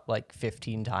wake up like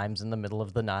 15 times in the middle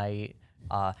of the night.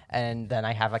 And then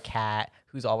I have a cat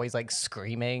who's always like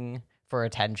screaming for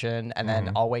attention. And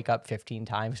then I'll wake up 15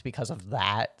 times because of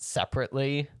that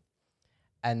separately.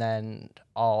 And then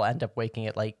I'll end up waking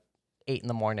at like 8 in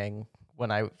the morning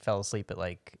when I fell asleep at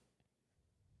like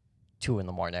 2 in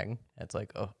the morning. It's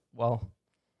like, oh, well,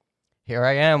 here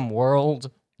I am,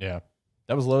 world. Yeah.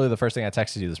 That was literally the first thing I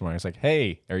texted you this morning. It's like,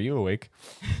 hey, are you awake?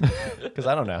 Because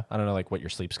I don't know. I don't know like what your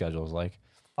sleep schedule is like.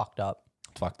 Fucked up.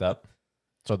 Fucked up.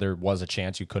 So there was a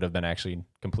chance you could have been actually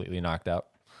completely knocked out.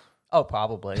 Oh,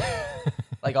 probably.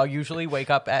 Like I'll usually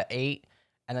wake up at 8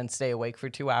 and then stay awake for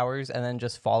 2 hours and then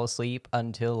just fall asleep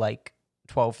until like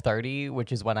 12:30,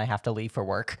 which is when I have to leave for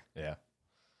work. Yeah.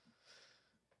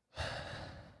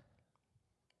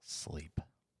 Sleep.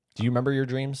 Do you remember your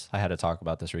dreams? I had to talk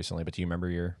about this recently, but do you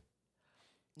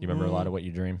remember a lot of what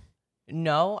you dream?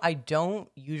 No, I don't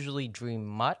usually dream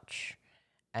much.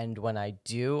 And when I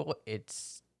do,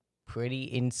 it's pretty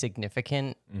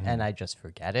insignificant and I just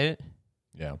forget it.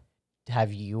 Yeah.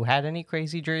 Have you had any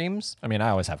crazy dreams? I mean, I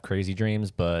always have crazy dreams,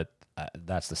 but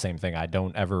that's the same thing. I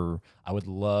would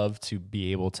love to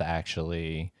be able to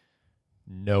actually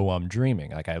know I'm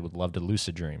dreaming. Like I would love to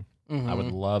lucid dream. I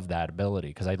would love that ability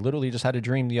because I literally just had a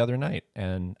dream the other night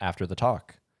and after the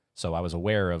talk. So I was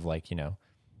aware of like, you know,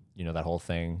 that whole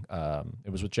thing. It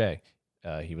was with Jay.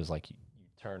 He was like, you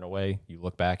turn away, you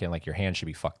look back and like your hand should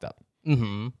be fucked up.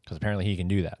 Because apparently he can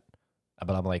do that.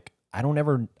 But I'm like, I don't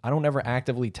ever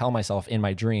actively tell myself in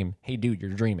my dream, hey dude,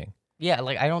 you're dreaming. Yeah,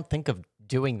 like I don't think of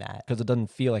doing that. Because it doesn't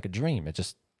feel like a dream.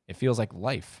 It feels like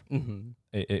life.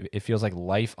 It feels like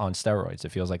life on steroids.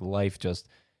 It feels like life just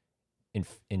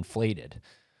inflated.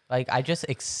 Like I just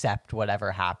accept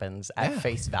whatever happens at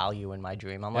face value in my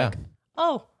dream. I'm like,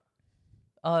 oh,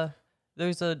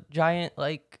 there's a giant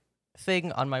like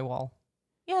thing on my wall.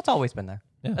 Yeah, it's always been there.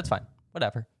 Yeah. That's fine.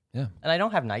 Whatever. Yeah. And I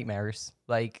don't have nightmares.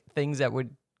 Like things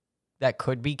that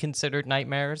could be considered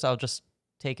nightmares, I'll just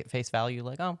take at face value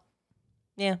like, oh,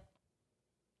 yeah.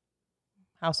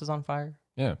 House is on fire.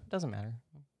 Yeah. Doesn't matter.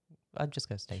 I'm just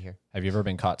going to stay here. Have you ever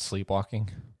been caught sleepwalking?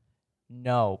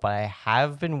 No, but I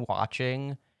have been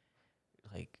watching,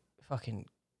 like, fucking,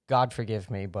 God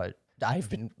forgive me, but I've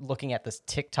been looking at this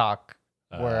TikTok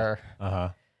where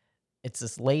it's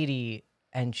this lady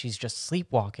and she's just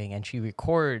sleepwalking and she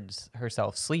records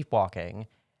herself sleepwalking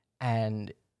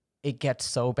and it gets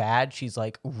so bad. She's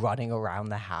like running around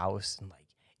the house and like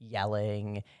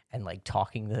yelling and like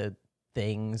talking to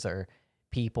things or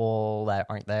people that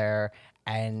aren't there.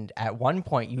 And at one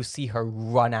point you see her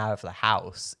run out of the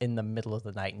house in the middle of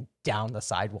the night and down the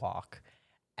sidewalk.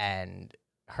 And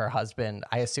her husband,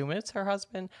 I assume it's her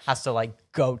husband, has to like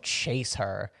go chase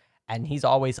her. And he's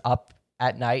always up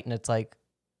at night. And it's like,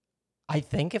 I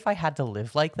think if I had to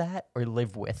live like that or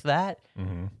live with that,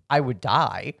 I would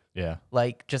die. Yeah.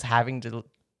 Like just having to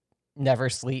never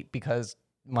sleep because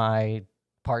my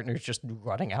partner's just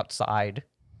running outside.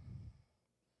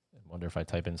 I wonder if I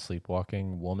type in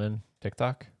sleepwalking woman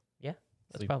TikTok. Yeah.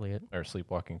 That's probably it. Or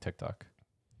sleepwalking TikTok.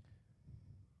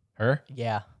 Her?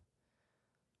 Yeah.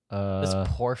 This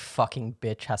poor fucking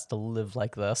bitch has to live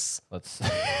like this. Let's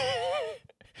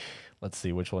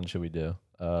see. Which one should we do?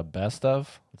 Best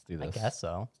of? Let's do this. I guess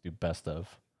so. Let's do best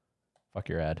of. Fuck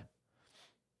your ad.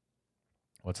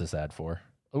 What's this ad for?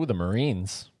 Oh, the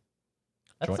Marines.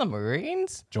 That's the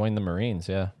Marines? Join the Marines.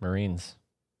 Yeah, Marines.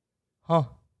 Huh.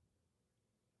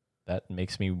 That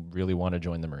makes me really want to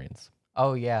join the Marines.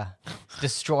 Oh, yeah.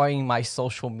 Destroying my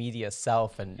social media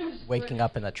self and waking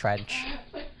up in a trench.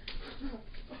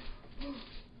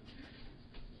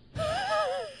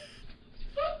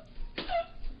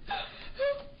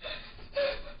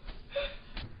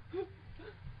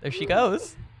 There she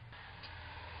goes.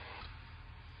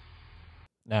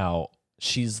 Now,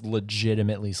 she's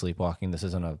legitimately sleepwalking. This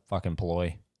isn't a fucking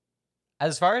ploy.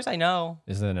 As far as I know,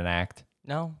 This isn't an act.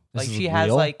 no. This Like, is she has,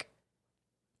 real? like,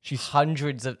 She's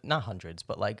hundreds of, not hundreds,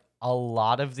 but, like, a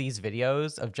lot of these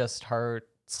videos of just her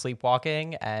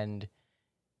sleepwalking. And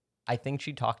I think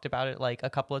she talked about it, like, a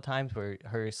couple of times where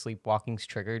her sleepwalking's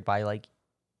triggered by, like,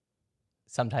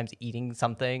 sometimes eating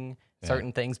something,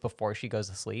 certain things before she goes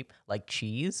to sleep, like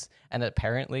cheese. And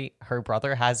apparently her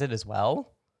brother has it as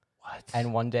well. what?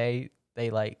 And one day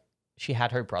she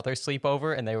had her brother sleep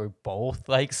over and they were both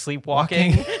like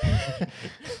sleepwalking.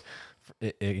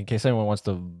 In case anyone wants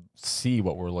to see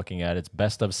what we're looking at, it's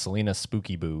Best of Selena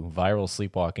Spooky Boo viral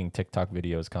sleepwalking TikTok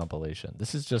videos compilation.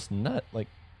 This is just nut. Like,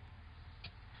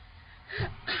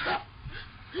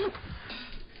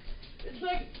 It's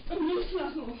like a moose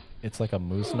knuckle. it's like a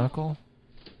moose knuckle.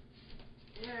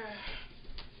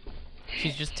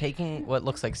 She's just taking what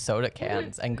looks like soda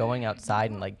cans and going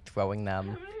outside and like throwing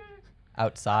them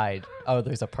outside. Oh,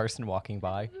 there's a person walking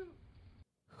by.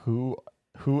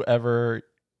 Whoever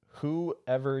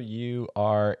you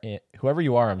are,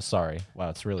 I'm sorry. Wow,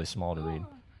 it's really small to read.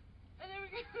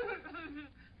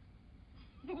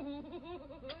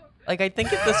 Like, I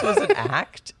think if this was an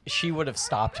act, she would have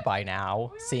stopped by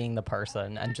now, seeing the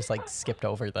person, and just like skipped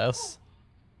over this.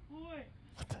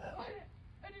 What the hell?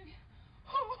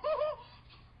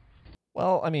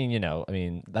 Well, I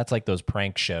mean, that's like those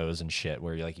prank shows and shit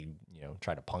where you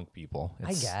try to punk people.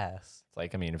 I guess. It's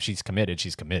like, I mean, if she's committed,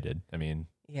 she's committed. I mean,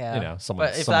 Yeah. someone.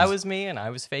 But if that was me and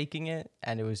I was faking it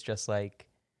and it was just like,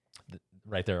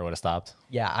 right there, I would have stopped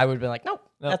yeah, I would have been like, nope,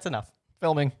 that's enough.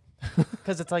 filming.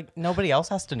 Because it's like nobody else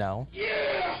has to know.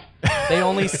 Yeah. They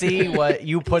only see what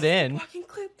you put in. Fucking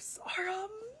clips are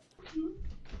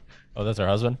Oh, that's her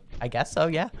husband, I guess so,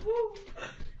 yeah.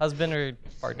 Husband or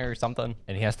partner or something.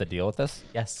 and he has to deal with this.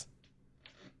 Yes.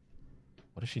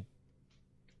 What is she?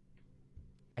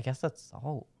 I guess that's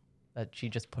salt that she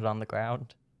just put on the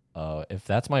ground. If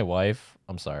that's my wife,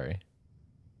 I'm sorry.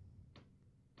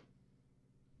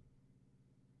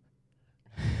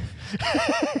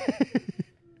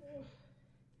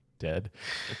 Dead.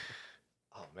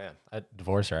 Oh man, I'd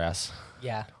divorce her ass.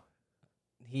 Yeah.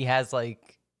 He has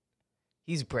like,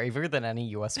 he's braver than any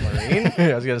U.S. Marine.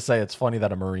 I was gonna say it's funny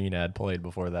that a Marine ad played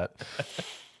before that.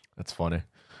 That's funny.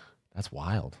 That's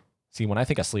wild. See, when I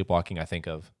think of sleepwalking, I think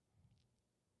of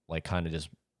like kind of just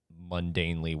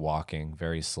mundanely walking,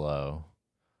 very slow.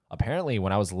 Apparently,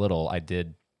 when I was little, I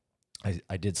did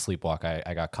sleepwalk.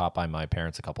 I got caught by my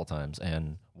parents a couple times,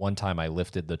 and one time I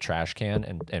lifted the trash can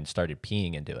and started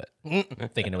peeing into it,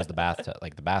 thinking it was the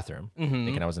bathroom,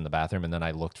 thinking I was in the bathroom, and then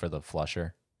I looked for the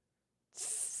flusher,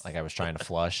 like I was trying to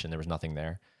flush, and there was nothing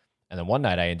there. And then one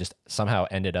night I just somehow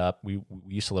ended up. We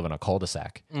used to live in a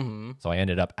cul-de-sac, so I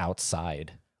ended up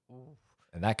outside,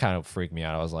 and that kind of freaked me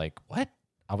out. I was like, "What?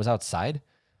 I was outside?"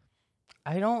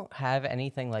 I don't have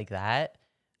anything like that.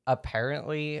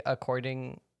 Apparently,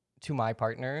 according to my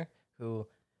partner, who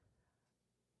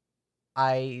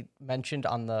I mentioned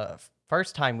on the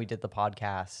first time we did the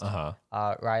podcast,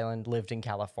 Ryland lived in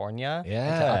California.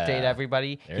 And to update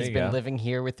everybody, There he's you been go. living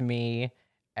here with me,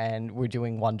 and we're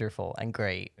doing wonderful and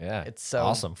great. Yeah, It's so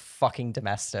awesome. fucking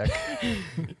domestic.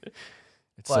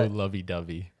 It's so But-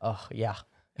 lovey-dovey. Oh, yeah.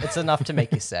 It's enough to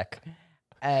make you sick.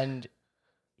 And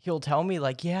he'll tell me,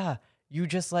 like, yeah, you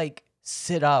just, like,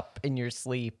 sit up in your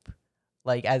sleep,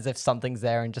 like, as if something's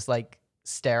there and just, like,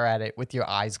 stare at it with your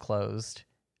eyes closed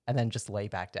and then just lay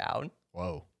back down.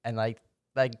 Whoa. And, like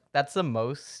that's the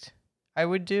most I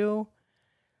would do.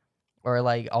 Or,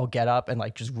 like, I'll get up and,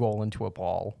 like, just roll into a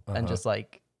ball and just,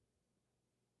 like,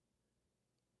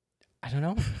 I don't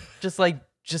know,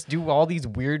 just do all these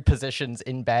weird positions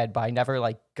in bed, but I never,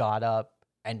 like, got up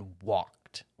and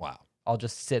walked. Wow. I'll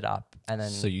just sit up and then,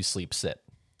 So you sleep sit,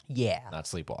 yeah. not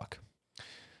sleepwalk.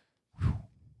 Whew.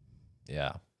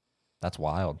 Yeah. That's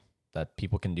wild that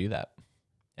people can do that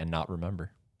and not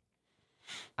remember.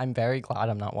 I'm very glad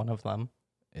I'm not one of them.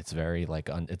 It's very like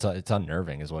it's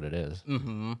unnerving is what it is.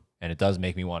 Mm-hmm. And it does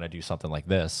make me want to do something like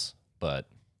this, but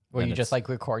Where then you just it's- like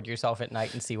record yourself at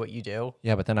night and see what you do.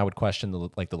 yeah, but then I would question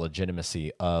the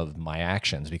legitimacy of my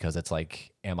actions because it's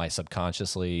like, am I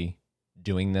subconsciously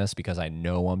doing this because I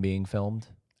know I'm being filmed?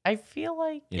 I feel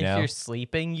like You if know? you're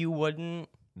sleeping, you wouldn't.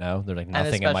 No, there's like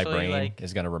nothing in my especially, brain like-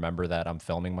 is going to remember that I'm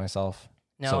filming myself.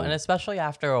 No, So- and especially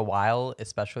after a while,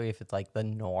 especially if it's like the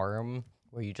norm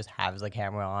where you just have the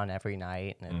camera on every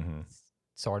night and it Mhm.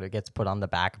 sort of gets put on the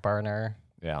back burner,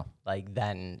 Yeah, like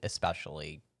then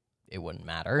especially it wouldn't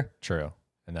matter. true.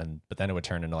 But then it would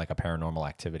turn into like a paranormal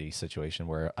activity situation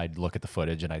where I'd look at the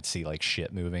footage and I'd see like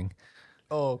shit moving.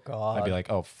 Oh God. I'd be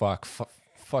like, oh fuck,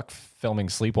 filming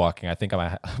sleepwalking. I think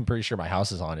I'm pretty sure my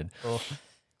house is haunted.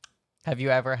 Have you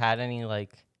ever had any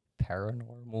like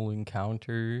paranormal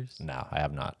encounters? No, I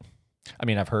have not. I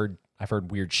mean, I've heard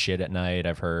weird shit at night.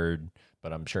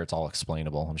 But I'm sure it's all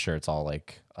explainable. I'm sure it's all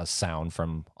like a sound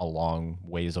from a long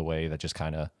ways away that just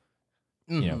kind of,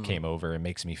 came over and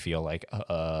makes me feel like,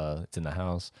 it's in the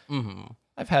house. Mm-hmm.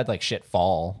 I've had like shit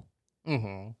fall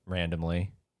Mm-hmm.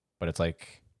 randomly, but it's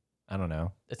like, I don't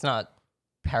know. It's not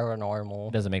It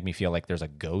paranormal. doesn't make me feel like there's a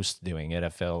ghost doing it. I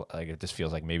feel like it just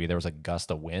feels like maybe there was a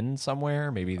gust of wind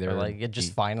somewhere. Maybe Or like it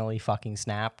just finally fucking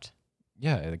snapped.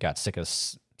 yeah, it got sick of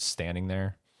standing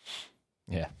there.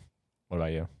 Yeah. What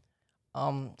about you?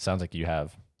 Sounds like you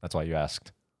have. That's why you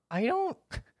asked. I don't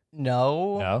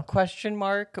know. No? Question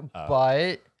mark. Oh.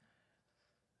 But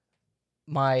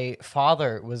my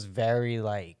father was very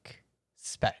like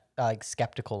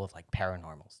skeptical of like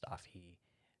paranormal stuff.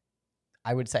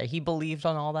 I would say he believed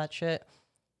on all that shit.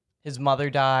 His mother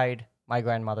died, my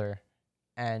grandmother,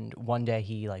 and one day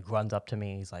he like runs up to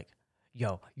me. He's like,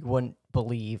 "Yo, you wouldn't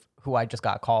believe who I just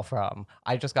got a call from.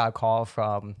 I just got a call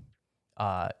from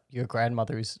your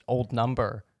grandmother's old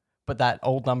number, but that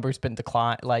old number's been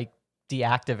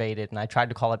deactivated, and I tried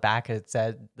to call it back and it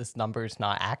said this number's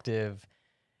not active,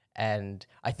 and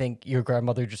I think your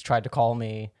grandmother just tried to call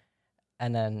me."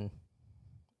 And then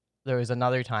there was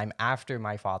another time after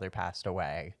my father passed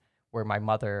away where my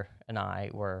mother and I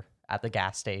were at the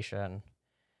gas station.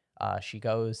 She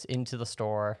goes into the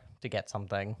store to get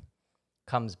something,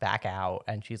 comes back out,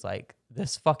 and she's like,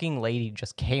 "This fucking lady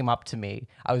just came up to me.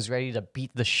 I was ready to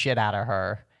beat the shit out of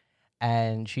her."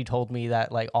 And she told me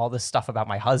that like all this stuff about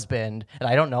my husband, and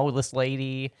I don't know this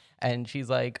lady. And she's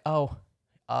like, "Oh,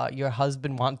 your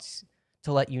husband wants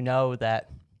to let you know that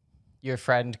your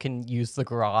friend can use the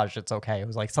garage. It's okay." It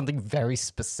was like something very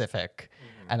specific.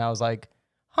 And I was like,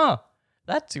 huh,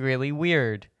 that's really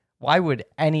weird. Why would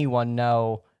anyone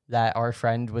know that our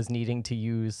friend was needing to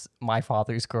use my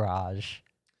father's garage?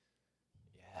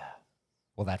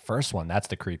 Well, that first one, that's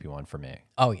the creepy one for me.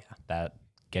 Oh, yeah. That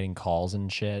getting calls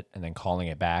and shit and then calling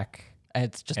it back. And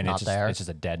it's just And not there. It's just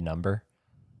a dead number.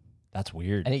 That's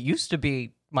weird. And it used to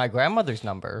be my grandmother's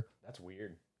number. That's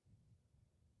weird.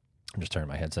 I'm just turning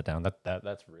my headset down.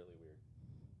 That's really weird.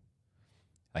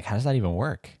 Like, how does that even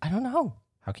work? I don't know.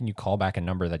 How can you call back a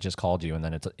number that just called you and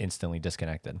then it's instantly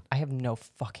disconnected? I have no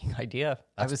fucking idea.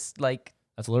 I was like,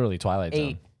 That's literally Twilight Zone.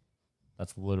 8.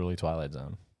 That's literally Twilight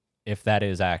Zone. If that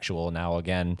is actual, now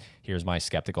again, here's my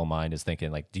skeptical mind is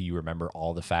thinking like, do you remember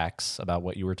all the facts about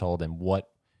what you were told and what?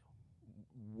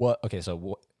 Okay,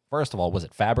 so first of all, was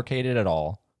it fabricated at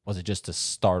all? Was it just to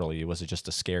startle you? Was it just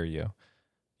to scare you?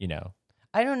 You know,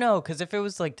 I don't know, because if it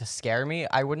was like to scare me,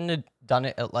 I wouldn't have done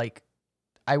it at like,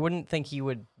 I wouldn't think he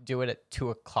would do it at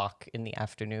 2:00 in the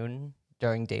afternoon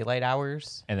during daylight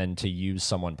hours. and then to use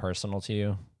someone personal to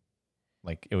you,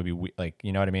 like it would be like,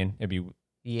 you know what I mean? It'd be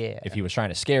Yeah. if he was trying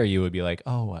to scare you, it would be like,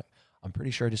 oh, I'm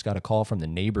pretty sure I just got a call from the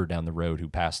neighbor down the road who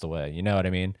passed away. You know what I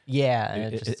mean? Yeah.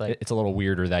 And it's just like, It's a little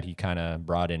weirder that he kind of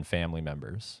brought in family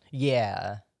members.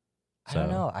 yeah. I don't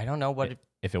So, know. I don't know what.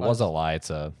 If it was a lie, it's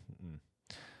kind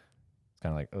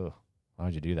of like, oh, why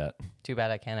would you do that? Too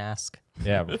bad I can't ask.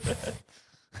 Yeah,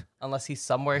 Unless he's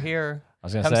somewhere here. I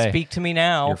was gonna Come say, speak to me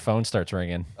now. your phone starts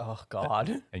ringing Oh,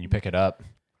 God. and you pick it up.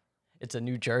 It's a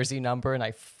New Jersey number and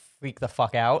I freak the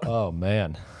fuck out. Oh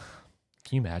man,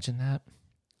 can you imagine that?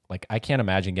 Like, I can't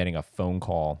imagine getting a phone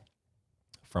call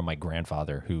from my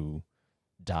grandfather who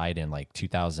died in like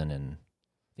 2000 and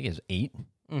I think it was 8.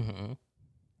 Mm-hmm.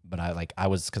 But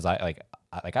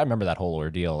I remember that whole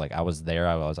ordeal. Like, I was there.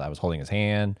 I was holding his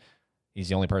hand. He's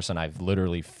the only person I've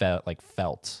literally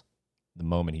felt the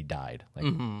moment he died. Like,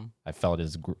 Mm-hmm. I felt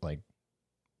his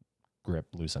grip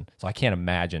loosen. So I can't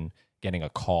imagine getting a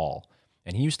call.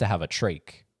 And he used to have a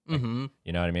trach. Mm-hmm.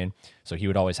 You know what I mean? So he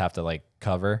would always have to like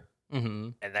cover Mm-hmm.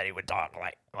 and then he would talk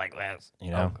like this,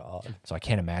 you Oh know. God. So I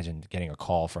can't imagine getting a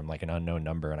call from like an unknown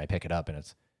number, and I pick it up, and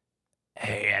it's,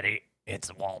 "Hey Eddie,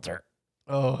 it's Walter,"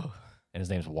 Oh. and his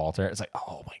name's Walter. It's like,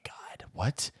 oh my God,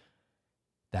 what?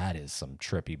 That is some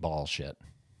trippy ball shit.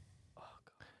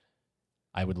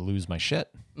 I would lose my shit.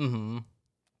 Mm-hmm.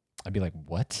 I'd be like,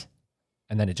 what?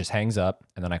 And then it just hangs up,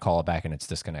 and then I call it back, and it's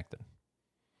disconnected.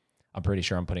 I'm pretty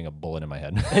sure I'm putting a bullet in my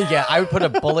head. Yeah, I would put a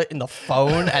bullet in the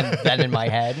phone and then in my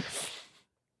head.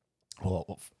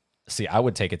 Well, see, I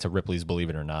would take it to Ripley's Believe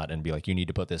It or Not and be like, you need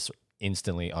to put this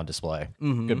instantly on display.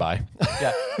 Mhm. Goodbye.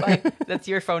 Yeah, bye. That's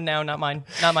your phone now, not mine.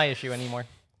 Not my issue anymore.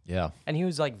 Yeah. And he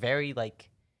was like very like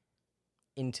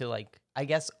into like I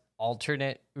guess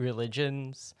alternate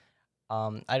religions.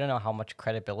 I don't know how much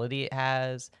credibility it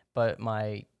has, but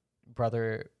my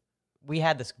brother, we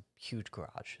had this huge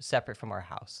garage separate from our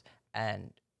house,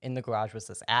 and in the garage was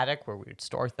this attic where we would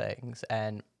store things,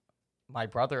 and my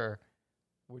brother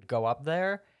would go up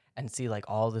there and see like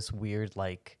all this weird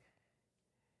like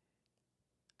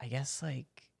I guess like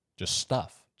Just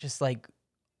stuff. just like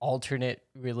alternate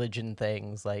religion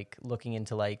things, like looking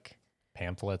into like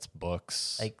Pamphlets,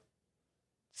 books. like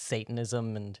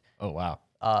Satanism and oh, wow.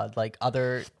 like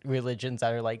other religions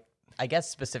that are like I guess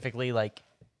specifically like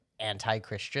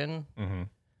anti-Christian. Mm-hmm.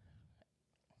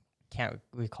 Can't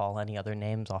recall any other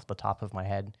names off the top of my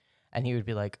head. And he would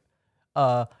be like,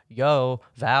 yo,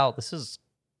 Val, this is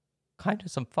kind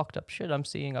of some fucked up shit I'm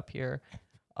seeing up here.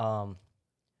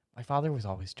 My father was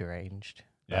always deranged.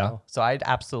 Yeah? though, so I'd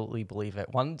absolutely believe it.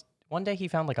 One day he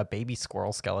found like a baby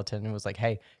squirrel skeleton and was like,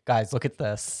 hey, guys, look at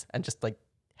this. And just like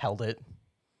held it.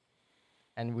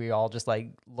 And we all just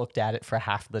like looked at it for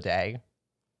half the day.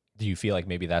 Do you feel like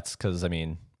maybe that's because, I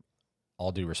mean,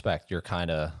 all due respect, you're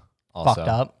kind of also Fucked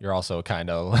up. You're also kind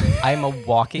of I'm a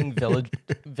walking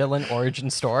villain origin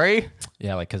story.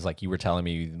 yeah, like because like you were telling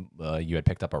me you had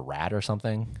picked up a rat or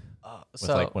something with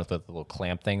So like with the little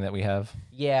clamp thing that we have.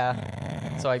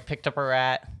 yeah, so I picked up a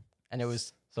rat, and it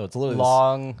was So it's literally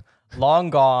long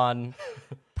gone.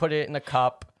 Put it in a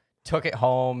cup, took it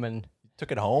home, and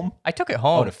took it home. I took it Oh,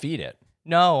 home. to feed it.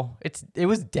 No, it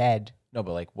was dead No,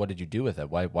 but like, what did you do with it?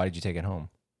 Why did you take it home?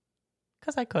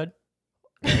 because I could.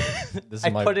 This is I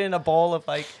my. put it in a bowl of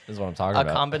like This is what I'm talking a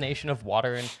about. combination of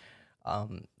water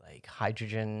and like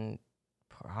hydrogen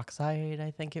peroxide,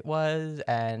 I think it was,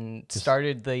 and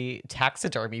started the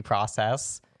taxidermy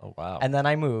process. Oh wow. And then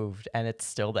I moved, and it's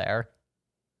still there.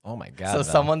 oh my God. So Val.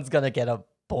 someone's gonna get a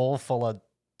bowl full of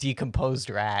decomposed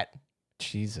rat.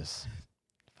 Jesus.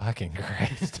 Fucking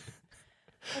Christ.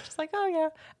 I'm just like, oh yeah.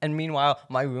 And meanwhile,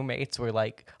 my roommates were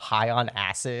like high on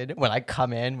acid when I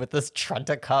come in with this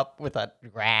Trenta cup with a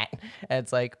rat. And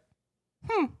it's like,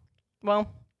 well,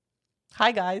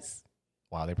 hi guys.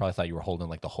 Wow, they probably thought you were holding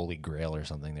like the Holy Grail or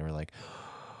something. They were like,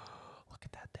 look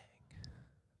at that thing.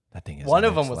 That thing is One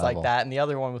of them next was level. like that, and the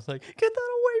other one was like, get that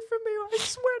away from me. I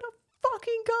swear to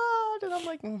fucking God. And I'm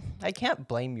like, I can't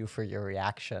blame you for your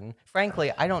reaction.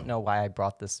 Frankly, I don't know why I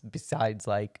brought this besides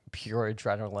like pure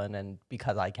adrenaline and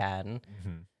because I can.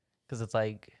 Mhm. Because it's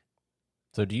like,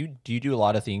 So do you do a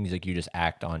lot of things like you just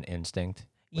act on instinct?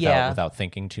 Yeah. Without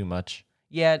thinking too much?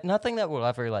 yeah, nothing that will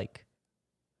ever like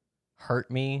hurt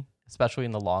me, especially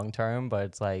in the long term. But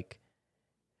it's like,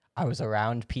 I was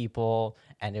around people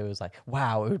and it was like,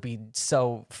 wow, it would be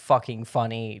so fucking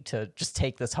funny to just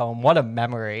take this home. What a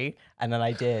memory. And then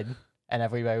I did. And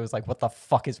everybody was like, what the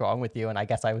fuck is wrong with you? And I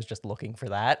guess I was just looking for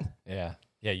that. Yeah.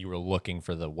 Yeah, you were looking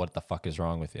for the what the fuck is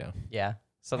wrong with you. Yeah.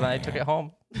 So then I took it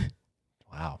home.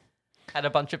 Wow. Had a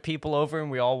bunch of people over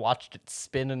and we all watched it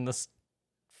spin in this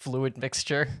fluid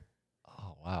mixture.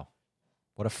 Oh wow.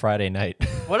 What a Friday night.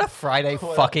 What a Friday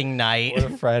fucking night.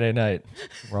 What a Friday night.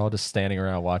 We're all just standing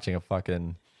around watching a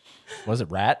fucking was it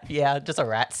rat? Yeah, just a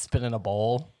rat spin in a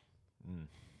bowl.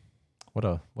 What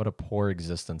a poor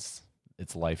existence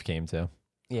its life came to.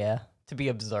 Yeah, to be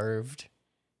observed.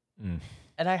 Mm.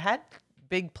 And I had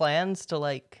big plans to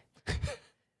like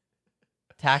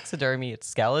taxidermy its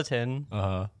skeleton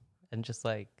Uh-huh. and just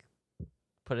like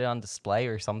put it on display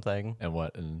or something. And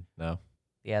what? And no.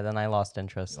 Yeah, then I lost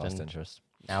interest. Lost and interest.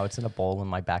 now it's in a bowl in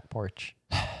my back porch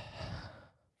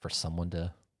For someone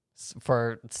to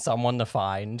for someone to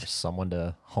find.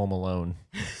 home alone.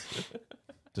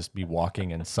 Just be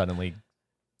walking and suddenly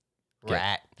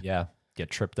Rat. get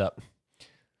tripped up.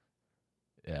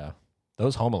 Yeah.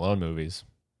 Those Home Alone movies.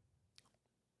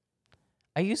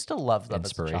 I used to love them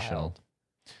Inspirational. as a child.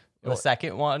 The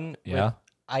second one, Yeah.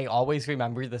 I always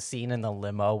remember the scene in the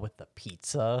limo with the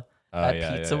pizza. Oh, That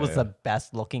yeah, pizza yeah, was yeah. the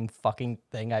best looking fucking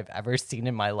thing I've ever seen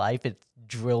in my life. It's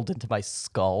drilled into my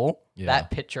skull. Yeah.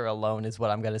 That picture alone is what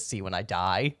I'm going to see when I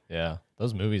die. Yeah.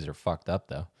 Those movies are fucked up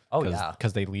though. Oh, yeah.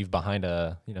 Because they leave behind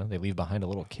a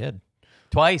little kid.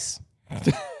 Twice.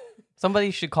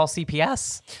 Somebody should call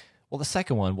CPS. Well, the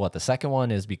second one, what? The second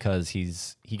one is because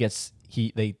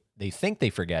they think they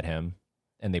forget him,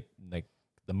 and they like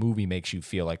the movie makes you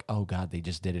feel like, oh God, they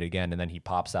just did it again, and then he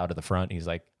pops out of the front. And he's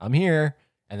like, I'm here,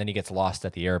 and then he gets lost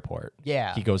at the airport.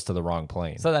 Yeah. He goes to the wrong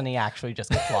plane. So then he actually just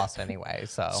gets lost anyway.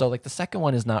 So like the second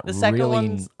one is not the second really.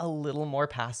 one's a little more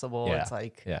passable. Yeah, It's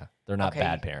like, yeah, they're not okay,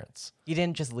 bad parents. you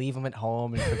didn't just leave him at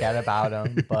home and forget about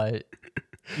him, but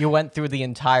you went through the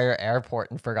entire airport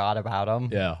and forgot about him.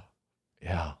 Yeah,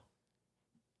 yeah.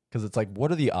 Because it's like,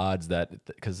 what are the odds that,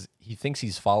 because he thinks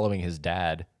he's following his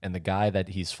dad, and the guy that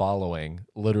he's following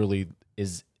literally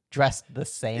is, Dressed the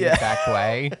same exact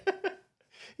way.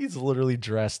 he's literally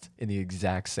dressed in the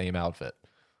exact same outfit.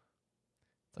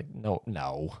 It's like,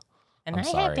 no. And I'm I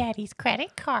sorry. have Daddy's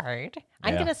credit card.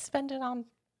 I'm Yeah. going to spend it on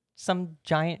some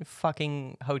giant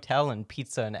fucking hotel and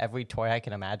pizza and every toy I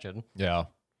can imagine. Yeah.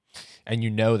 And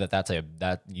that's a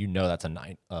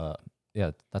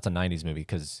 90s movie,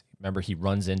 because remember he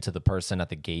runs into the person at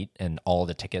the gate and all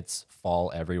the tickets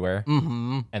fall everywhere,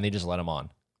 Mm-hmm. and they just let him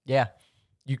on. Yeah.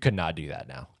 You could not do that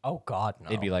now. Oh, God, no.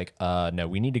 They'd be like, no,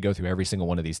 we need to go through every single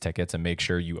one of these tickets and make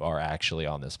sure you are actually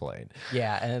on this plane.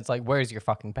 Yeah, and it's like, where's your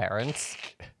fucking parents?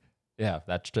 Yeah,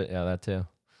 that too. Well,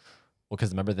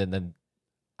 because remember then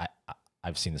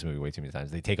I've seen this movie way too many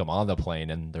times. They take him on the plane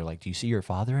and they're like, "Do you see your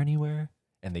father anywhere?"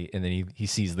 And then he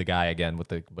sees the guy again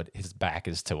but his back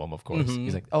is to him, of course. Mhm.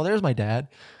 He's like, "Oh, there's my dad."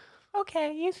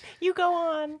 Okay, you go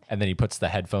on. And then he puts the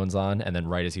headphones on, and then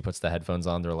right as he puts the headphones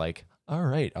on, they're like, "All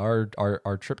right,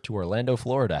 our trip to Orlando,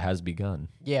 Florida has begun."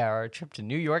 Yeah, our trip to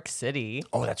New York City.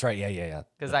 Oh, that's right. Yeah.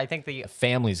 Because I think the, The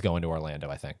family's going to Orlando,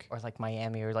 I think. or like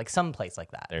Miami or like some place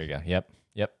like that. There you go. Yep.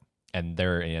 And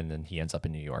then he ends up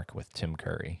in New York with Tim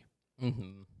Curry,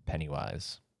 Mm-hmm.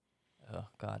 Pennywise. Oh,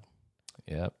 God.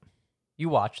 Yep. You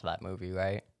watched that movie,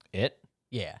 right? It?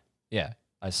 Yeah. Yeah.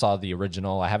 I saw the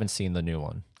original. I haven't seen the new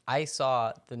one. I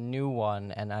saw the new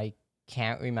one, and I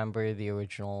can't remember the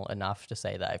original enough to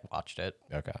say that I've watched it.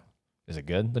 Okay. Is it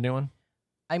good, the new one?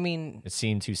 I mean, It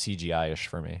seemed too CGI-ish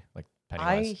for me, like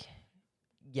Pennywise.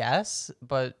 yes,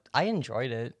 but I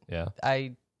enjoyed it. Yeah.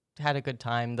 I had a good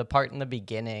time. The part in the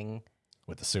beginning,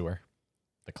 With the sewer.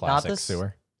 The classic this-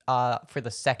 sewer. for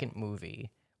the second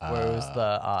movie, where it was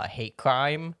the hate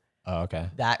crime, Oh, okay.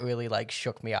 that really like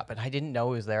shook me up, and I didn't know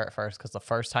it was there at first because the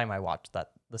first time I watched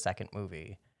the second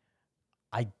movie,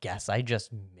 I guess I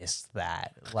just missed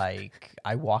that. Like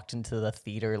I walked into the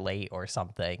theater late or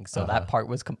something, so that part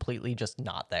was completely just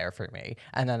not there for me.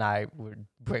 And then I would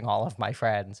bring all of my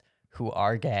friends who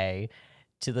are gay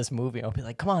to this movie, and I'll be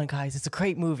like, "Come on, guys, it's a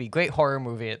great movie, great horror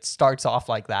movie." It starts off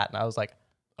like that, and I was like,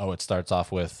 Oh, it starts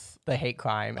off with "The hate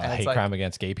crime," and it's hate like, crime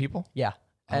against gay people? yeah,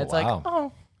 and Oh, it's wow. like,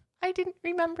 "Oh, I didn't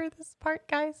remember this part,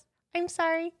 guys. I'm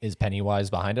sorry." Is Pennywise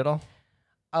behind it all?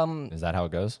 Is that how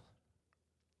it goes?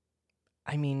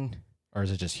 I mean, Or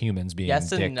is it just humans being yes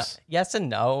dicks? and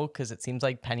no, because it seems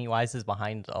like Pennywise is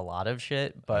behind a lot of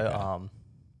shit, but Okay.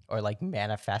 or like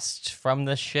manifest from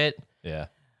this shit. Yeah.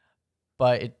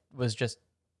 But it was just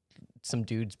some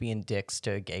dudes being dicks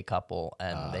to a gay couple,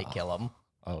 and they kill them.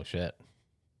 Oh, shit.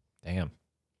 Damn.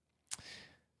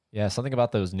 Yeah, something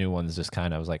about those new ones just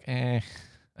kind of was like, I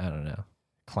don't know.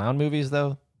 Clown movies,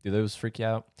 though, do those freak you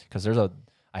out? Because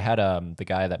I had the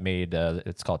guy that made,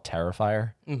 it's called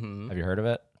Terrifier. Mm-hmm. Have you heard of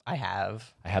it? I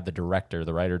have. I had the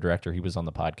writer-director, he was on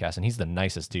the podcast, and he's the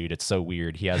nicest dude. It's so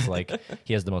weird. He has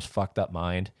he has the most fucked up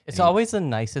mind. It's And he- always the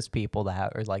nicest people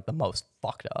that are like the most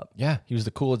fucked up. Yeah, he was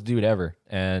the coolest dude ever.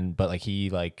 But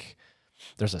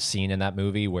there's a scene in that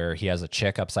movie where he has a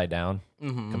chick upside down,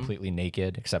 Mm-hmm. completely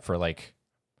naked, except for like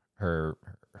her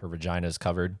vagina is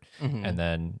covered, Mm-hmm. and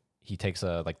then he takes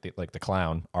the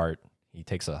clown Art. He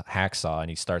takes a hacksaw and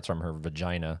he starts from her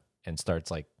vagina and starts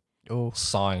like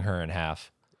sawing her in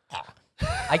half.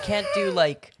 I can't do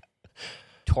like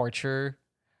torture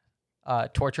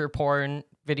porn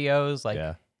videos like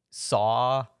Yeah.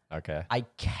 Saw. Okay. I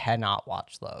cannot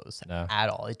watch those No. at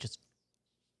all. It just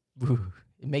it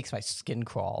makes my skin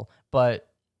crawl. But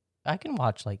I can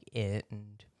watch like It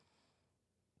and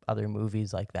other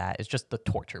movies like that. It's just the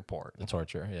torture porn. The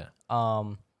torture. Yeah.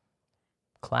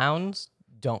 Clowns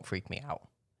don't freak me out.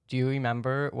 Do you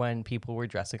remember when people were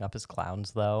dressing up as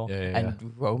clowns though, Yeah,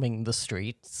 and roaming the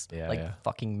streets Yeah, like yeah.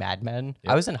 fucking madmen?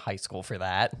 Yep. I was in high school for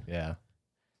that. Yeah.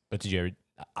 But did you ever?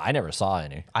 I never saw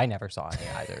any. I never saw any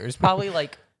either. There's probably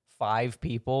like 5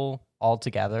 people all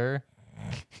together,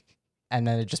 and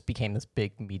then it just became this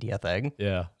big media thing.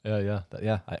 Yeah.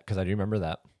 Because I do remember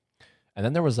that. And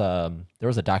then there was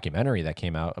a documentary that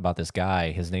came out about this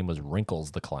guy. His name was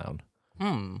Wrinkles the Clown.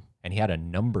 And he had a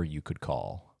number you could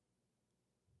call.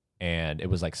 And it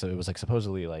was like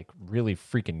supposedly like really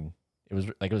freaking, it was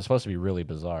supposed to be really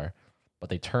bizarre, but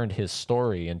they turned his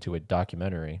story into a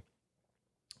documentary.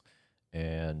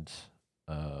 And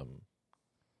the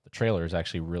trailer is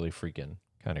actually really freaking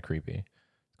kind of creepy.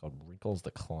 It's called Wrinkles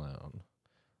the Clown.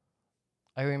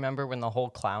 I remember when the whole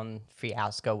clown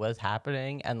fiasco was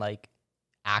happening and like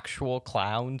actual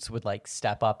clowns would like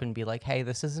step up and be like, hey,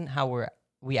 this isn't how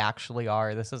we actually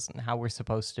are. This isn't how we're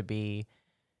supposed to be.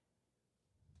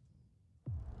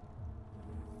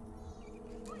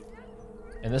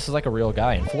 And this is like a real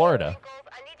guy in Florida.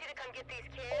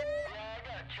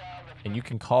 And you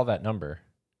can call that number,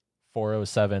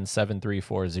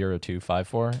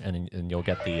 407-734-0254, and you'll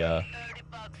get the...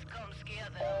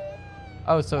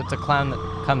 Oh, so it's a clown that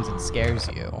comes and scares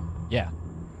you. Yeah,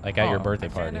 like at your birthday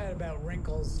party. I found out about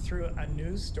Wrinkles through a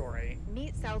news story.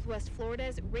 Meet Southwest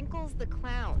Florida's Wrinkles the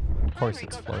Clown. Of course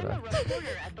it's Florida. I'm a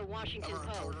reporter at the Washington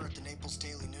Post. At the Naples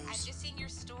Daily News. I've just seen your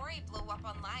story blow up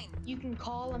online. You can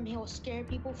call him, he'll scare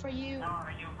people for you.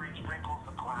 You've reached Wrinkles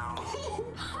the Clown.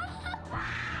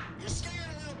 You're scaring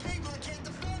little people that can't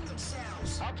defend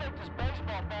themselves. I'll take this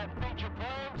baseball bat and beat your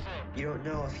brains in. You don't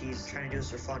know if he's trying to do this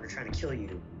for fun or trying to kill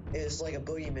you. It's like a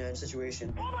boogeyman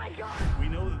situation. Oh my God! We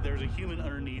know that there's a human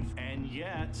underneath, and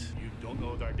yet you don't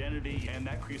know his identity, and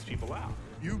that creeps people out.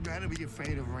 You better be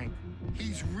afraid of Rink.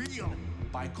 He's real.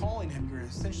 By calling him, you're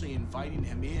essentially inviting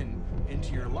him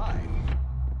into your life.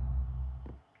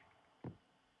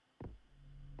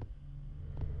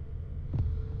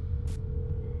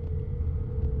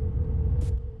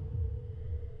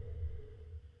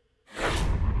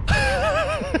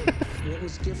 What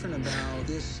was different about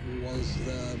this was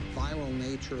the viral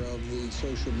nature of the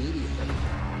social media.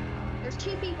 There's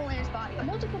two people in his body,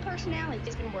 multiple personalities.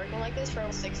 He's been working like this for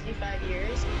 65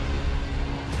 years.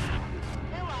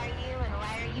 Who are you and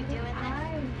why are you doing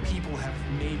that? People have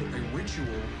made a ritual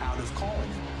out of calling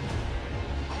him.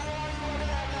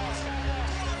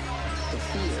 The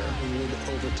fear would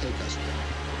overtake us.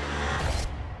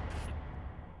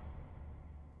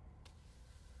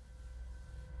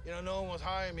 You know, no one was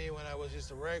hiring me when I was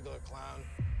just a regular clown.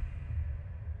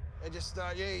 I just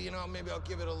thought, hey, you know, maybe I'll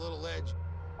give it a little edge.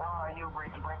 Oh, you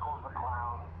reached Wrinkles the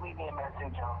Clown. Leave me a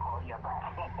message, I'll call you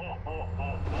back.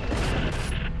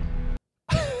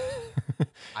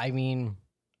 I mean,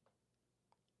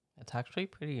 it's actually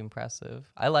pretty impressive.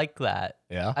 I like that.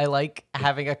 Yeah. I like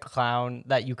having a clown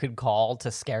that you could call to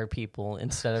scare people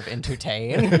instead of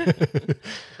entertain.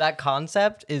 That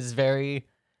concept is very,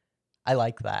 I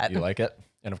like that. You like it?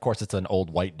 And of course, it's an old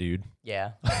white dude.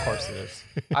 Yeah, of course it is.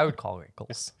 I would call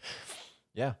Wrinkles.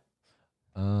 Yeah.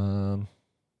 I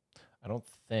don't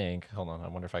think. Hold on. I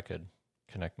wonder if I could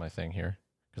connect my thing here,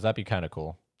 because that'd be kind of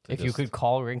cool. If you could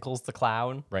call Wrinkles the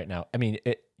Clown right now. I mean,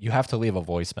 you have to leave a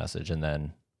voice message, and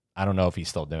then I don't know if he's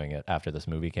still doing it after this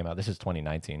movie came out. This is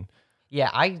 2019. Yeah,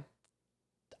 I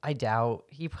doubt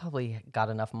he probably got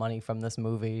enough money from this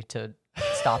movie to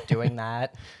stop doing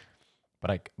that.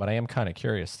 But I am kind of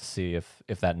curious to see if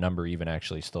that number even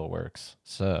actually still works.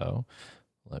 So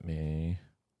let me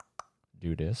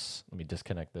do this. Let me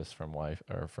disconnect this from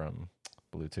from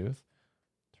Bluetooth.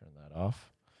 Turn that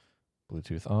off.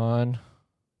 Bluetooth on.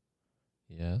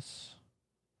 Yes.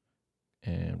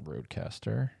 And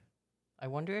Roadcaster. I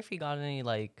wonder if he got any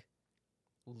like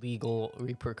legal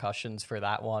repercussions for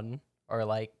that one, or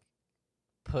like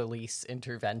police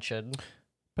intervention.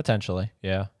 Potentially,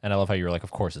 yeah. And I love how you were like,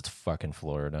 of course it's fucking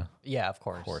Florida. Yeah, of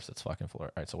course. Of course it's fucking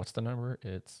Florida. All right, so what's the number?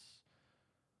 It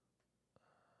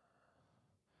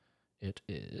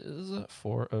is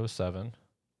 407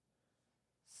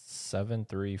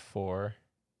 734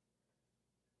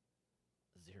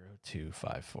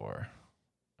 0254.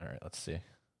 All right, let's see.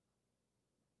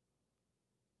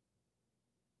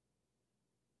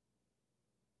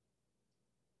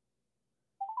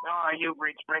 Oh, you've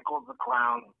reached Wrinkles the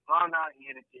Clown. I'm not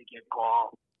here to take your call.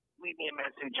 Leave me a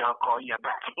message, I'll call you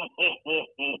back.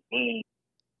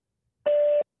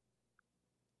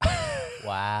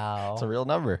 Wow. It's a real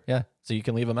number. Yeah. So you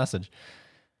can leave a message.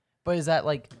 But is that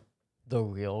like the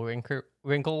real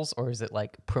Wrinkles, or is it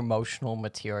like promotional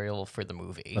material for the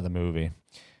movie? For the movie.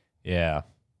 Yeah.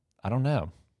 I don't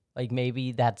know. Like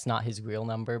maybe that's not his real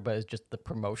number, but it's just the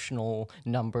promotional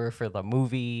number for the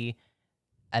movie.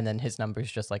 And then his number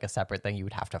is just like a separate thing you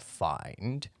would have to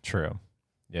find. True.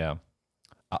 Yeah.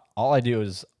 All I do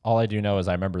know is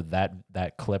I remember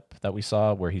that clip that we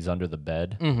saw where he's under the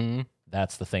bed. Mm-hmm.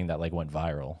 That's the thing that like went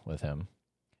viral with him.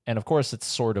 And of course, it's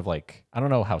sort of like, I don't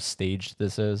know how staged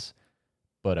this is,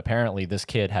 but apparently this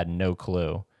kid had no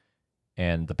clue,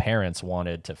 and the parents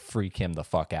wanted to freak him the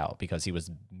fuck out because he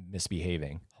was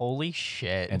misbehaving. Holy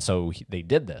shit. And so they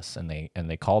did this, and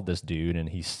they called this dude, and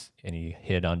he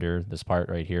hid under this part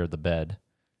right here of the bed,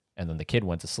 and then the kid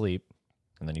went to sleep,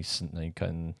 and then he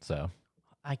couldn't. So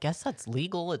I guess that's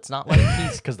legal. It's not like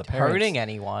he's because the hurting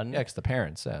anyone. Yeah, because the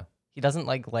parents. Yeah, he doesn't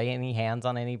like lay any hands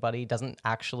on anybody. Doesn't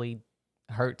actually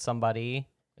hurt somebody.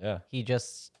 Yeah, he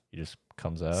just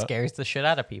comes out, scares the shit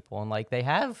out of people, and like they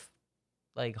have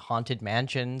like haunted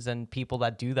mansions and people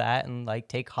that do that, and like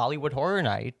take Hollywood Horror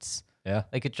Nights. Yeah,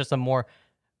 like it's just a more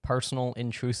personal,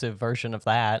 intrusive version of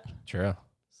that. True.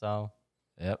 So,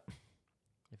 yep.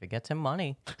 If it gets him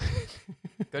money,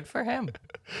 good for him.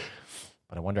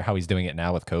 But I wonder how he's doing it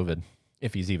now with COVID,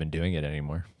 if he's even doing it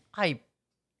anymore. I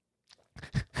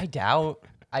doubt.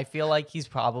 I feel like he's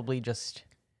probably just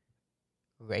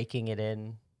raking it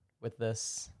in with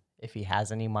this, if he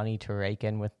has any money to rake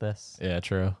in with this. Yeah,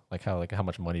 true. Like how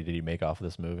much money did he make off of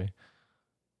this movie?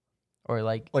 Or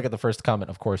like at the first comment,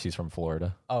 of course he's from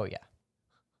Florida. Oh yeah.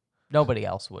 Nobody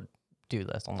else would do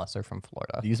this unless they're from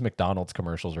Florida. These McDonald's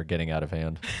commercials are getting out of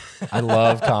hand. I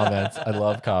love comments. I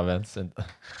love comments. And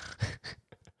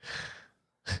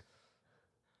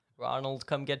Ronald,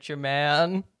 come get your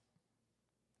man.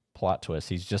 Plot twist.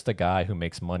 He's just a guy who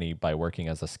makes money by working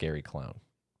as a scary clown.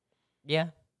 Yeah.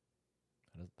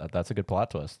 That's a good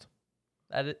plot twist.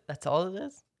 That's all it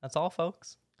is. That's all,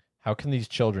 folks. How can these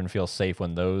children feel safe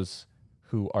when those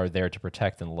who are there to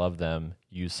protect and love them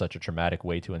use such a traumatic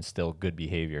way to instill good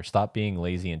behavior? Stop being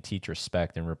lazy and teach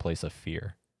respect in replace of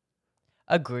fear.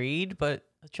 Agreed, but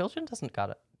the children doesn't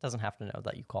have to know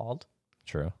that you called.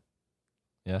 True.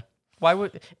 Yeah. Why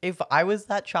would, if I was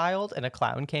that child and a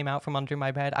clown came out from under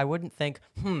my bed, I wouldn't think,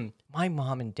 my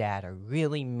mom and dad are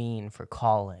really mean for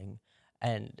calling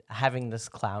and having this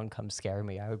clown come scare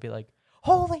me. I would be like,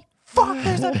 holy fuck,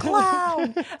 there's a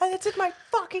clown and it's in my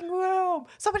fucking room.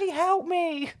 Somebody help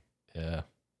me. Yeah.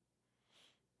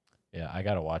 Yeah, I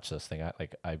got to watch this thing.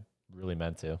 I really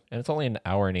meant to. And it's only an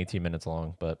hour and 18 minutes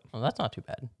long, but well, that's not too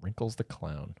bad. Wrinkles the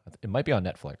Clown. It might be on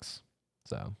Netflix.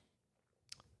 So,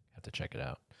 have to check it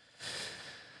out.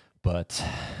 But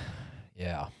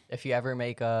yeah, if you ever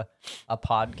make a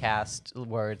podcast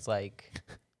where it's like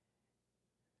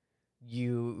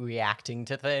you reacting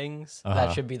to things,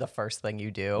 that should be the first thing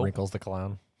you do. Wrinkles the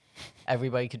Clown.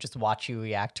 Everybody could just watch you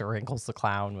react to Wrinkles the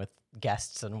Clown with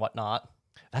guests and whatnot.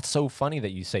 That's so funny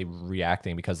that you say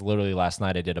reacting, because literally last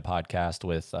night I did a podcast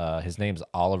with his name's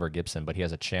Oliver Gibson, but he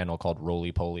has a channel called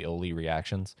Roly Poly Oly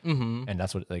Reactions, and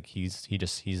that's what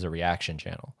he's a reaction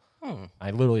channel. I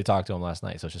literally talked to him last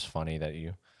night, so it's just funny that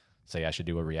you say I should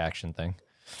do a reaction thing.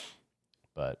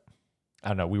 But I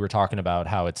don't know. We were talking about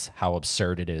how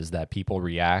absurd it is that people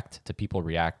react to people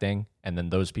reacting, and then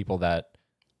those people that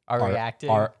are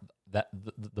reacting that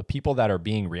the people that are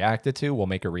being reacted to will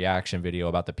make a reaction video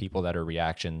about the people that are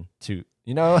reaction to,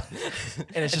 and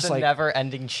it's just a like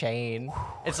never-ending chain.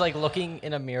 It's like looking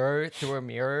in a mirror through a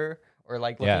mirror, or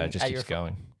like looking it just keeps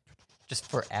going, just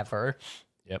forever.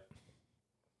 Yep.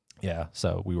 Yeah.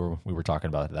 So we were talking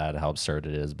about that, how absurd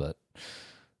it is, but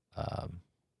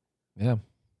yeah,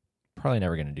 probably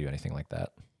never gonna do anything like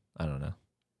that. I don't know.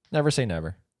 Never say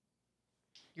never.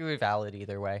 You were valid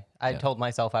either way. I told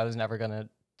myself I was never gonna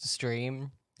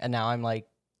stream, and now I'm like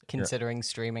considering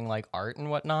streaming like art and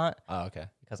whatnot. Oh, okay.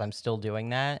 Because I'm still doing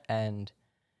that, and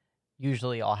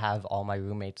usually I'll have all my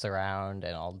roommates around,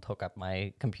 and I'll hook up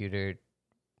my computer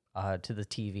to the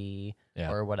TV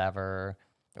or whatever,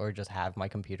 or just have my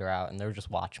computer out, and they'll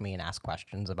just watch me and ask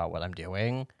questions about what I'm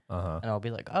doing. And I'll be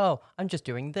like, oh, I'm just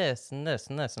doing this and this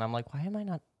and this, and I'm like, why am I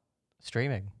not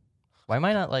streaming? Why am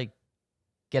I not like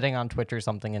getting on Twitch or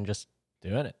something and just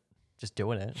doing it? Just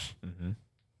doing it. Mm-hmm.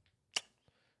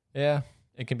 Yeah,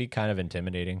 it can be kind of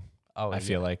intimidating. I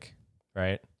feel like,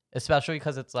 right? Especially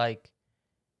because it's like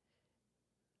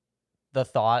the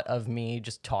thought of me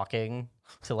just talking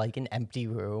to like an empty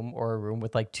room or a room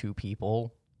with like 2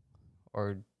 people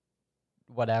or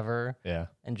whatever. Yeah.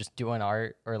 And just doing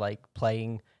art or like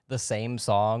playing the same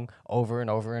song over and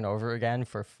over and over again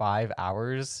for 5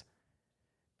 hours.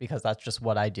 Because that's just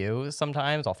what I do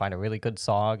sometimes. I'll find a really good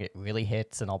song, it really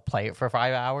hits, and I'll play it for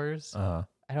 5 hours.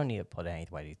 I don't need to put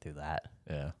anybody through that.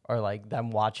 Yeah. Or like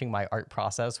them watching my art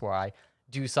process where I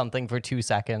do something for 2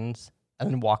 seconds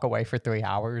and then walk away for 3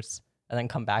 hours and then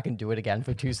come back and do it again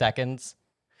for 2 seconds.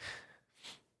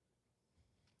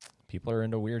 People are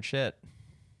into weird shit.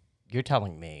 You're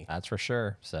telling me. That's for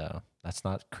sure. So that's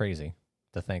not crazy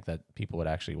to think that people would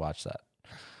actually watch that.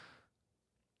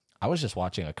 I was just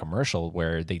watching a commercial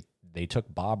where they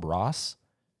took Bob Ross,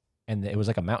 and it was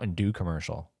like a Mountain Dew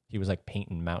commercial. he was like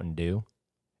painting Mountain Dew,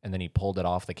 and then he pulled it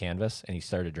off the canvas and he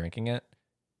started drinking it.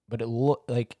 But it looked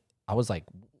like, I was like,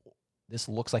 this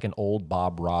looks like an old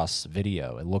Bob Ross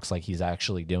video. It looks like he's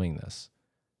actually doing this.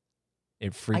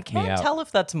 It freaked me out. I can't tell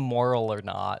if that's moral or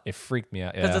not. It freaked me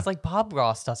out. Because Yeah. it's like Bob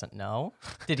Ross doesn't know.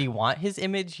 Did he want his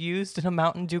image used in a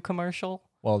Mountain Dew commercial?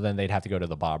 Well, then they'd have to go to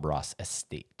the Bob Ross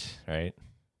estate, right?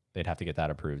 They'd have to get that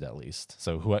approved at least.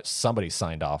 So somebody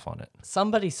signed off on it.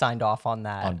 Somebody signed off on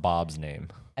that. On Bob's name.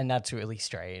 And that's really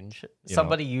strange. You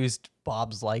Somebody used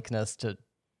Bob's likeness to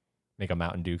make a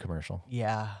Mountain Dew commercial.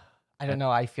 Yeah. I don't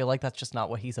know. I feel like that's just not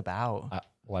what he's about.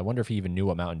 Well, I wonder if he even knew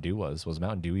what Mountain Dew was. Was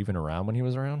Mountain Dew even around when he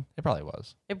was around? It probably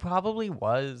was. It probably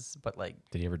was, but like...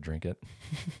 Did he ever drink it?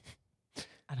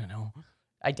 I don't know.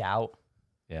 I doubt.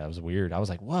 Yeah, it was weird. I was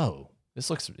like, whoa,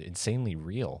 this looks insanely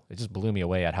real. It just blew me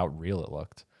away at how real it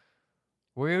looked.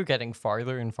 We're getting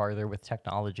farther and farther with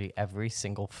technology every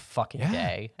single fucking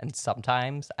day. And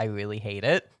sometimes I really hate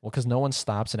it. Well, because no one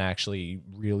stops and actually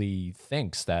really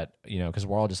thinks that, because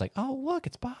we're all just like, oh, look,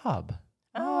 it's Bob.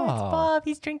 Oh, it's Bob.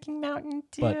 He's drinking Mountain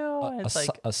Dew. But It's like,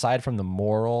 aside from the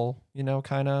moral,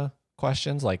 kind of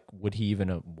questions, like, would he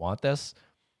even want this?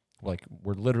 Like,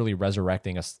 we're literally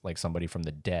resurrecting somebody from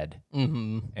the dead,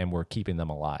 and we're keeping them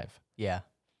alive. Yeah.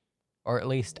 Or at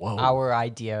least our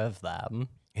idea of them.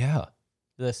 Yeah.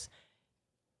 This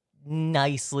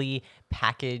nicely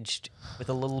packaged with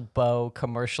a little bow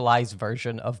commercialized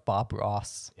version of Bob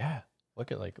Ross. Yeah.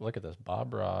 Look at this.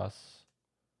 Bob Ross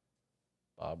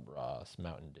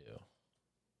Mountain Dew.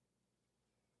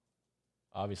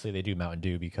 Obviously they do Mountain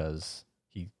Dew because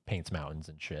he paints mountains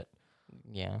and shit.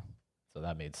 Yeah. So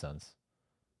that made sense.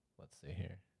 Let's see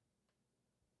here.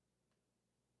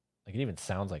 Like, it even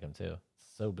sounds like him too.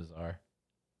 It's so bizarre.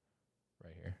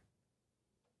 Right here.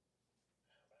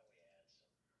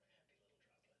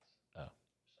 Oh.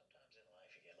 Sometimes in life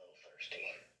you get a little thirsty,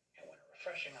 and when a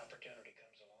refreshing opportunity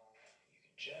comes along, you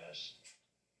can just...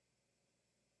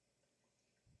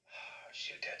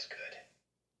 shoot, that's good.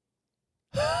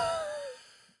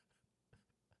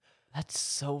 That's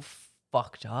so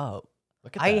fucked up.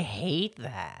 Look at I that. hate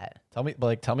that. Tell me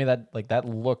that, like, that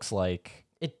looks like...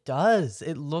 It does.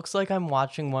 It looks like I'm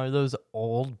watching one of those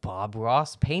old Bob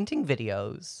Ross painting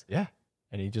videos. Yeah.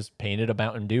 And he just painted a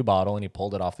Mountain Dew bottle and he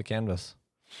pulled it off the canvas.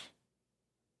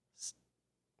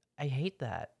 I hate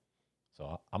that.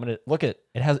 So I'm going to look at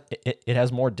it. It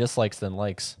has more dislikes than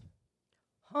likes.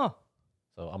 Huh.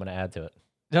 So I'm going to add to it.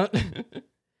 Don't.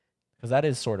 Because that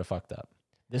is sort of fucked up.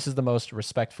 This is the most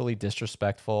respectfully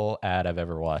disrespectful ad I've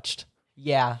ever watched.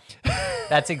 Yeah.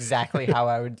 That's exactly how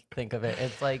I would think of it.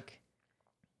 It's like,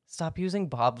 stop using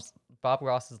Bob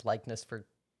Ross's likeness for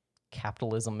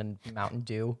capitalism and Mountain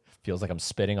Dew. Feels like I'm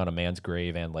spitting on a man's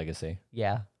grave and legacy.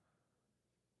 Yeah.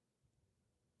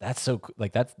 That's so,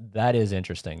 like, that is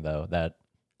interesting, though. That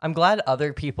I'm glad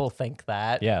other people think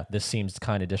that. Yeah, this seems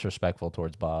kind of disrespectful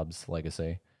towards Bob's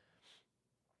legacy.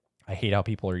 I hate how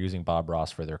people are using Bob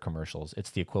Ross for their commercials. It's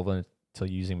the equivalent to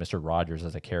using Mr. Rogers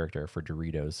as a character for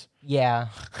Doritos. Yeah.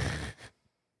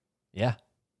 Yeah.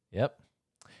 Yep.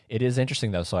 It is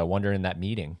interesting, though. So I wonder in that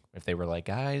meeting if they were like,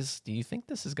 guys, do you think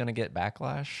this is going to get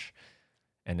backlash?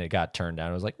 And it got turned down.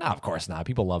 It was like, no, of course not.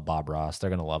 People love Bob Ross. They're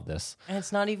going to love this. And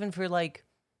it's not even for like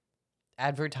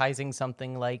advertising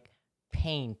something like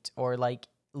paint or like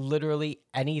literally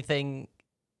anything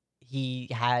he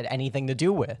had anything to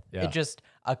do with. Yeah. It's just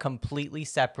a completely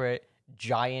separate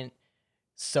giant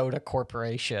soda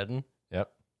corporation.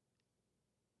 Yep.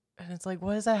 And it's like,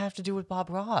 what does that have to do with Bob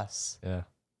Ross? Yeah.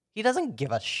 He doesn't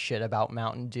give a shit about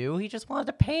Mountain Dew. He just wanted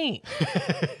to paint.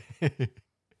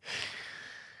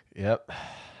 Yep.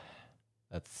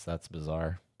 That's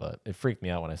bizarre, but it freaked me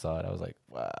out when I saw it. I was like,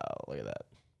 wow, look at that.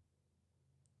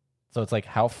 So it's like,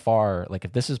 how far, like,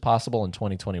 if this is possible in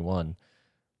 2021,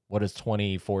 what does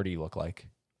 2040 look like?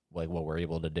 Like, what we're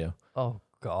able to do? Oh,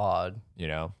 God. You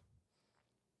know?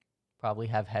 Probably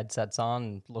have headsets on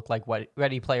and look like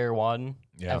Ready Player One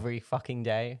every fucking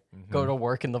day. Mm-hmm. Go to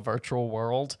work in the virtual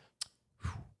world.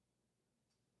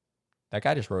 That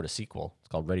guy just wrote a sequel. It's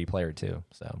called Ready Player 2.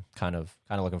 So kind of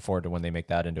looking forward to when they make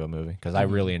that into a movie, because I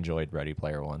really enjoyed Ready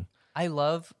Player 1. I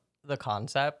love the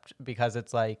concept because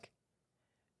it's like,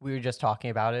 we were just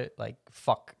talking about it, like,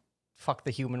 fuck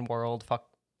the human world, fuck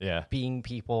being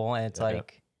people. And it's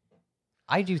like,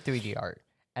 I do 3D art,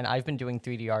 and I've been doing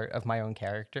 3D art of my own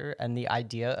character. And the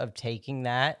idea of taking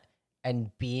that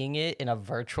and being it in a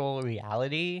virtual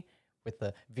reality with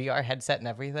the VR headset and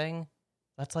everything,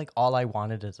 that's like all I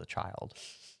wanted as a child.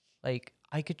 Like,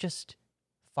 I could just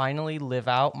finally live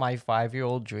out my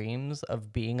 5-year-old dreams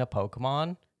of being a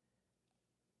Pokemon,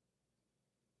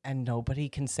 and nobody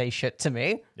can say shit to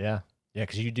me. Yeah. Yeah,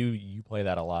 because you play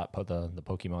that a lot, the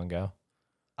Pokemon Go.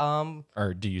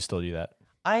 Or do you still do that?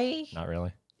 Not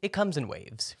really. It comes in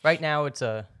waves. Right now,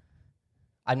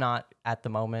 I'm not at the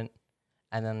moment,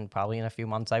 and then probably in a few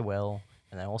months I will,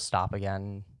 and then we'll stop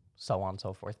again, so on and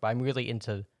so forth. But I'm really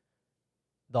into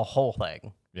the whole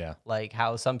thing. Yeah. Like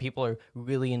how some people are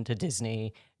really into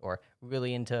Disney or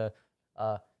really into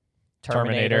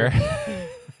Terminator.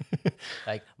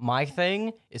 Like my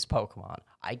thing is Pokemon.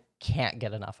 I can't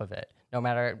get enough of it. No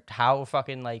matter how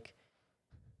fucking like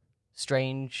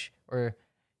strange or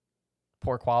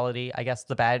poor quality, I guess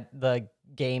the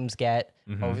games get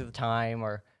over the time,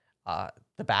 or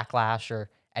the backlash or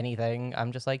anything.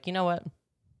 I'm just like, you know what?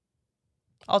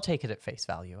 I'll take it at face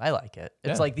value. I like it.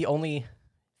 It's like the only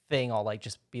thing I'll like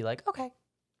just be like, okay,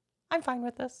 I'm fine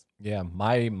with this. Yeah,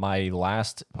 my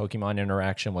last Pokemon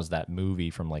interaction was that movie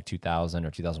from like 2000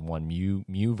 or 2001,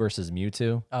 Mew versus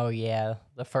Mewtwo. Oh yeah,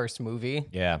 the first movie.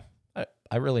 Yeah,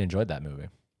 I really enjoyed that movie.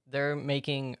 They're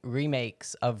making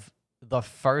remakes of the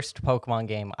first Pokemon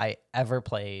game I ever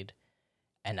played,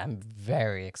 and I'm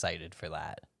very excited for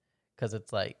that because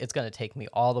it's like it's gonna take me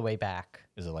all the way back.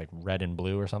 Is it like Red and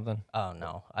Blue or something? Oh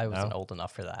no, I wasn't old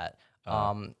enough for that.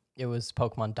 It was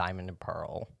Pokemon Diamond and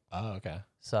Pearl. Oh, okay.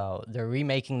 So they're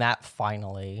remaking that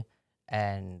finally,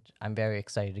 and I'm very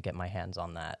excited to get my hands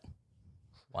on that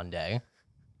one day.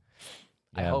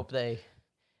 Yeah. I hope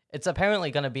it's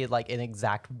apparently going to be like an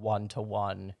exact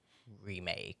 1-to-1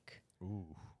 remake.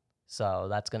 Ooh. So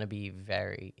that's going to be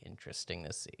very interesting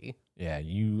to see. Yeah,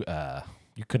 you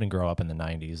couldn't grow up in the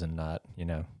 90s and not,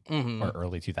 or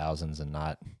early 2000s and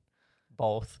not.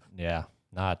 Both. Yeah,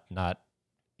 not.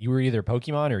 You were either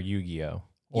Pokemon or Yu-Gi-Oh!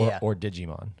 Or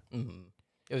Digimon. Mm-hmm.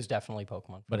 It was definitely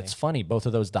Pokemon. But it's funny, both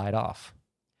of those died off.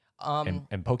 And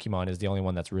Pokemon is the only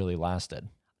one that's really lasted.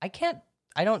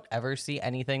 I don't ever see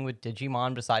anything with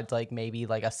Digimon besides like maybe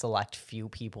like a select few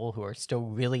people who are still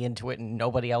really into it and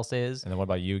nobody else is. And then what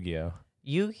about Yu-Gi-Oh?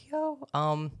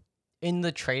 Yu-Gi-Oh? In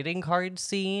the trading card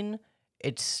scene,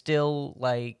 it still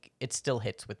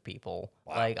hits with people.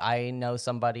 Wow. Like I know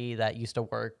somebody that used to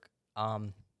work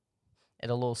at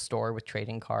a little store with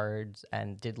trading cards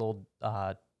and did little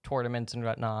tournaments and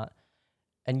whatnot.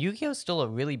 And Yu-Gi-Oh is still a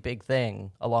really big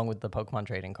thing along with the Pokemon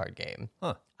trading card game.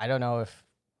 Huh. I don't know if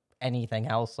anything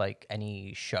else, like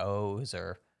any shows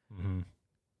or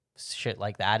shit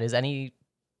like that, is any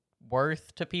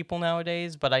worth to people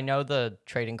nowadays, but I know the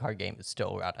trading card game is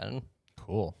still running.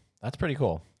 Cool. That's pretty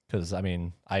cool. Because, I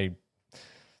mean, I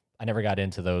never got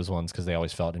into those ones because they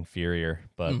always felt inferior,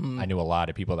 but I knew a lot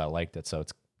of people that liked it, so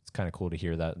it's kind of cool to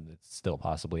hear that it's still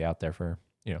possibly out there for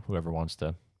whoever wants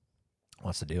to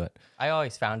do it. I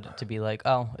always found it to be like,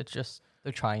 oh, it's just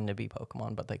they're trying to be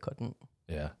Pokemon, but they couldn't.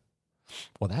 Yeah.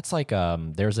 Well, that's like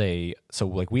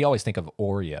we always think of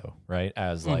Oreo, right?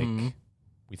 As like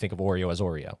we think of Oreo as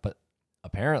Oreo, but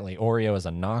apparently Oreo is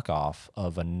a knockoff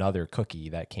of another cookie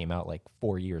that came out like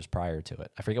 4 years prior to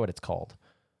it. I forget what it's called,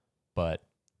 but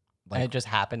and it just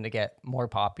happened to get more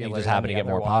popular. It just happened to get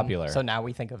more popular. So now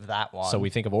we think of that one. So we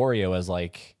think of Oreo as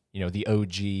like, the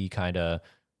OG kind of,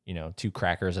 2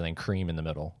 crackers and then cream in the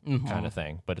middle kind of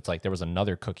thing. But it's like there was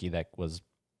another cookie that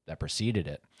preceded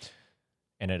it.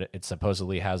 And it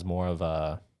supposedly has more of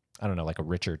a, I don't know, like a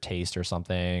richer taste or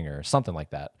something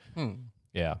like that.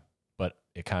 Yeah. But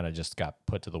it kind of just got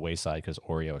put to the wayside because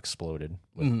Oreo exploded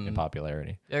in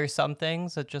popularity. There are some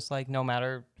things that just like no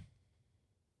matter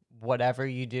whatever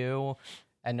you do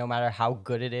and no matter how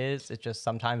good it is, it's just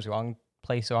sometimes wrong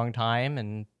place, wrong time,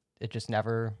 and it just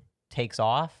never takes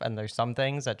off. And there's some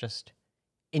things that just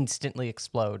instantly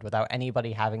explode without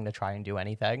anybody having to try and do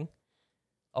anything,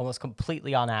 almost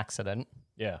completely on accident.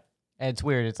 Yeah. And it's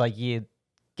weird. It's like you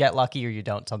get lucky or you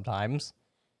don't sometimes.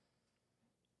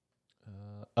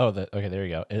 Okay, there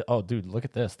you go. Dude, look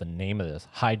at this. The name of this,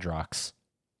 Hydrox.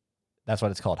 That's what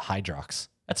it's called, Hydrox.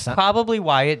 That's probably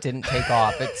why it didn't take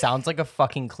off. It sounds like a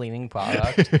fucking cleaning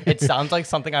product. It sounds like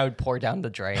something I would pour down the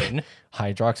drain.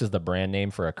 Hydrox is the brand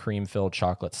name for a cream-filled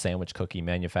chocolate sandwich cookie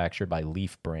manufactured by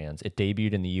Leaf Brands. It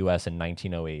debuted in the U.S. in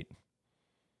 1908.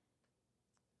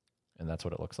 And that's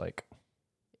what it looks like.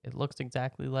 It looks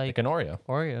exactly like an Oreo.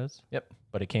 Oreos. Yep,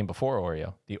 but it came before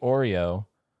Oreo. The Oreo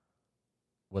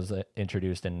was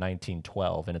introduced in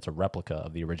 1912, and it's a replica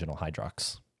of the original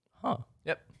Hydrox. Huh.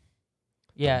 Yep.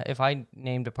 Yeah, if I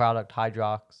named a product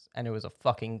Hydrox and it was a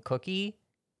fucking cookie,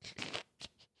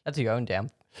 that's your own damn.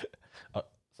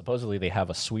 Supposedly, they have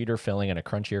a sweeter filling and a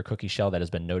crunchier cookie shell that has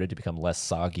been noted to become less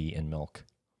soggy in milk.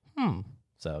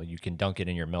 So you can dunk it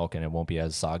in your milk and it won't be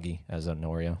as soggy as an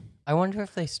Oreo. I wonder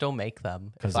if they still make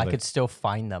them. If I could still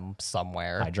find them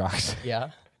somewhere. Hydrox.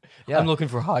 Yeah. I'm looking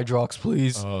for Hydrox,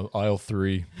 please. Aisle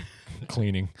 3.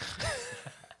 cleaning.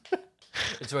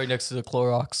 It's right next to the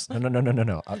Clorox.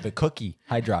 No. The cookie.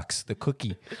 Hydrox. The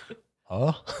cookie.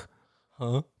 Huh?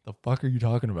 The fuck are you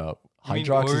talking about?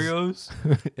 Hydrox Oreos?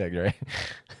 Yeah, right.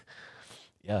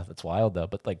 Yeah, that's wild though.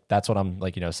 But like, that's what I'm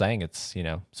like, saying. It's,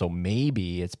 so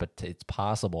maybe it's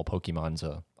possible Pokemon's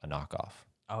a knockoff.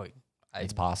 Oh,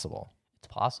 It's possible. It's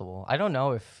possible. I don't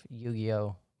know if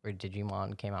Yu-Gi-Oh! Or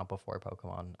Digimon came out before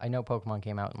Pokemon. I know Pokemon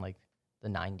came out in like the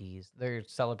 90s. They're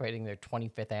celebrating their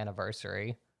 25th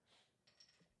anniversary.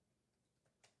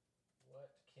 What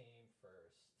came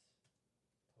first?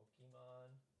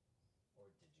 Pokemon or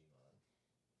Digimon?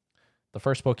 The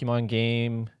first Pokemon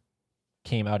game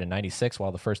came out in 96,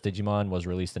 while the first Digimon was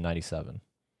released in 97.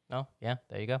 Oh, yeah,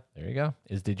 there you go. There you go.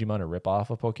 Is Digimon a ripoff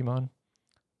of Pokemon?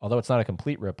 Although it's not a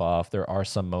complete ripoff, there are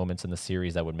some moments in the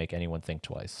series that would make anyone think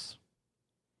twice.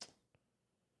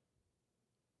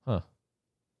 Huh.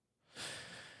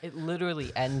 It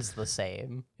literally ends the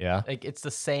same. Yeah? Like, it's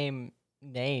the same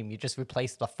name. You just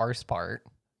replace the first part.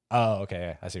 Oh,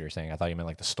 okay. I see what you're saying. I thought you meant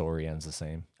like the story ends the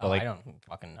same. But I don't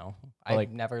fucking know.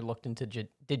 I've never looked into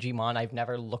Digimon. I've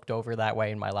never looked over that way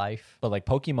in my life. But like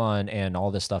Pokemon and all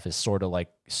this stuff is sort of like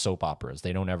soap operas.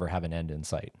 They don't ever have an end in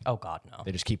sight. Oh, God, no.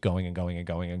 They just keep going and going and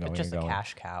going and going. It's just and going. a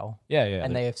cash cow. Yeah.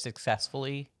 And they have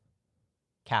successfully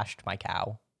cashed my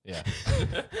cow. Yeah.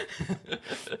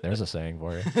 There's a saying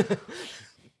for you.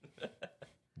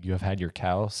 You have had your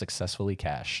cow successfully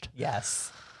cashed.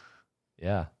 Yes.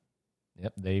 Yeah.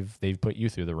 Yep. They've put you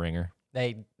through the ringer.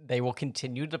 They will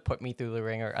continue to put me through the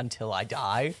ringer until I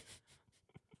die.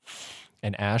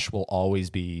 And Ash will always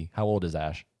be, how old is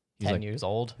Ash? He's 10 years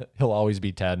old. He'll always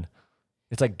be 10.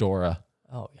 It's like Dora.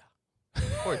 Oh, yeah.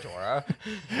 Poor Dora.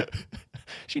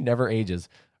 She never ages.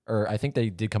 Or I think they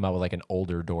did come out with like an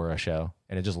older Dora show,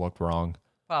 and it just looked wrong.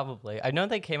 Probably. I know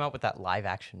they came out with that live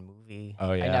action movie.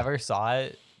 Oh, yeah. I never saw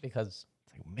it because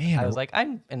man, I was like,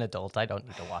 I'm an adult. I don't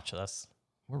need to watch this.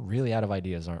 We're really out of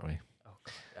ideas, aren't we? Oh,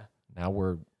 God, yeah. Now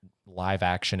we're live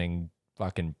actioning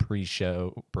fucking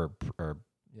pre-show or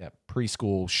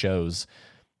preschool shows.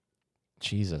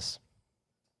 Jesus.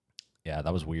 Yeah,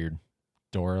 that was weird.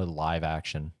 Dora live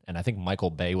action. And I think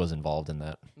Michael Bay was involved in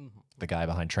that. Mm-hmm. The guy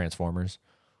behind Transformers.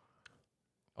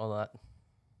 Well,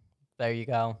 there you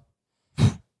go.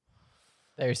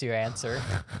 There's your answer.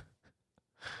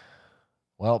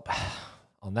 Well,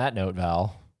 on that note,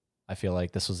 Val, I feel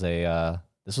like this was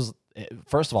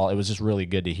first of all, it was just really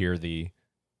good to hear the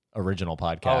original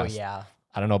podcast. Oh, yeah.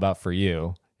 I don't know about for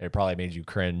you. It probably made you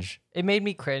cringe. It made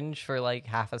me cringe for like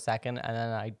half a second, and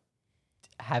then I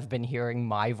have been hearing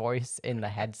my voice in the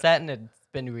headset, and it's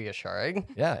been reassuring.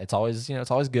 Yeah, it's always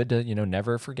good to,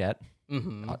 never forget,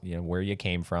 where you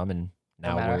came from, and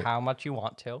now no matter how much you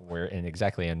want to.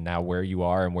 And now where you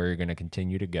are and where you're going to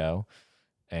continue to go.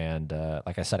 And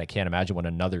like I said, I can't imagine what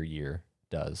another year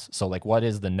does. So like,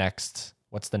 what's the next,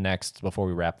 before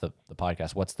we wrap the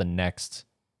podcast, what's the next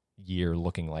year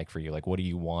looking like for you? Like, what do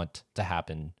you want to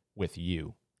happen with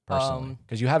you personally?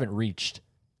 Because you haven't reached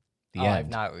the end. I've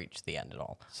not reached the end at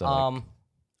all. So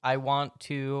I want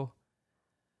to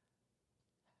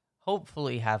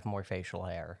hopefully have more facial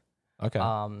hair. Okay.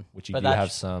 Which you do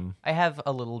have some. I have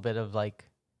a little bit of like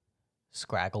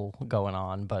scraggle going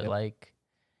on, but like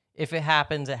if it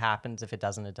happens, it happens. If it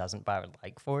doesn't, it doesn't. But I would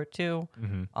like for it to.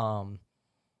 Mm-hmm.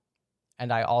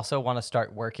 And I also want to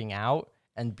start working out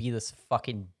and be this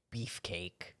fucking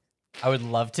beefcake. I would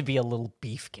love to be a little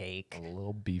beefcake. A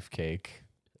little beefcake.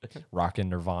 Rocking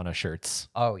Nirvana shirts.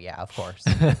 Oh yeah, of course.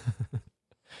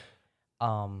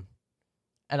 And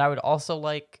I would also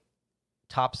like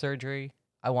top surgery.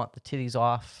 I want the titties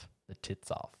off. The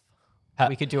tits off.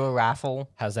 We could do a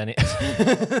raffle. Has any?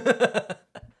 I'll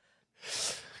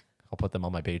put them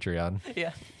on my Patreon.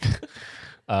 Yeah.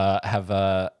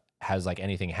 Has like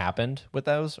anything happened with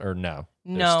those or no?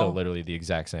 No. They're still literally the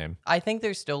exact same. I think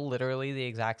they're still literally the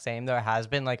exact same. There has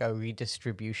been like a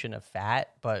redistribution of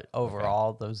fat, but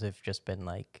overall those have just been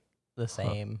like the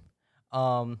same.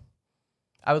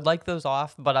 I would like those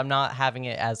off, but I'm not having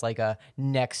it as like a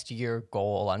next year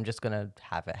goal. I'm just going to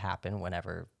have it happen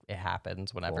whenever it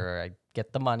happens, whenever I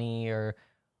get the money or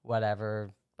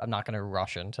whatever. I'm not going to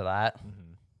rush into that.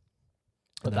 Mm-hmm.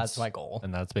 But that's my goal.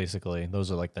 And that's basically,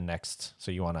 those are like the next.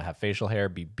 So you want to have facial hair,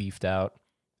 be beefed out,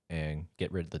 and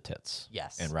get rid of the tits.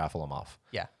 Yes. And raffle them off.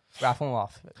 Yeah. Raffle them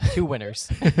off. 2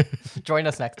 winners. Join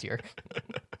us next year.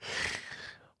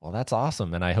 Well, that's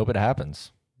awesome. And I hope it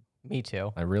happens. Me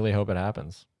too. I really hope it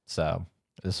happens. So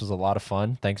this was a lot of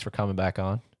fun. Thanks for coming back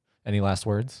on. Any last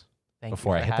words Thank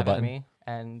before you for I hit the having button? Me,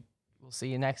 and we'll see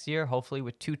you next year, hopefully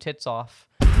with 2 tits off.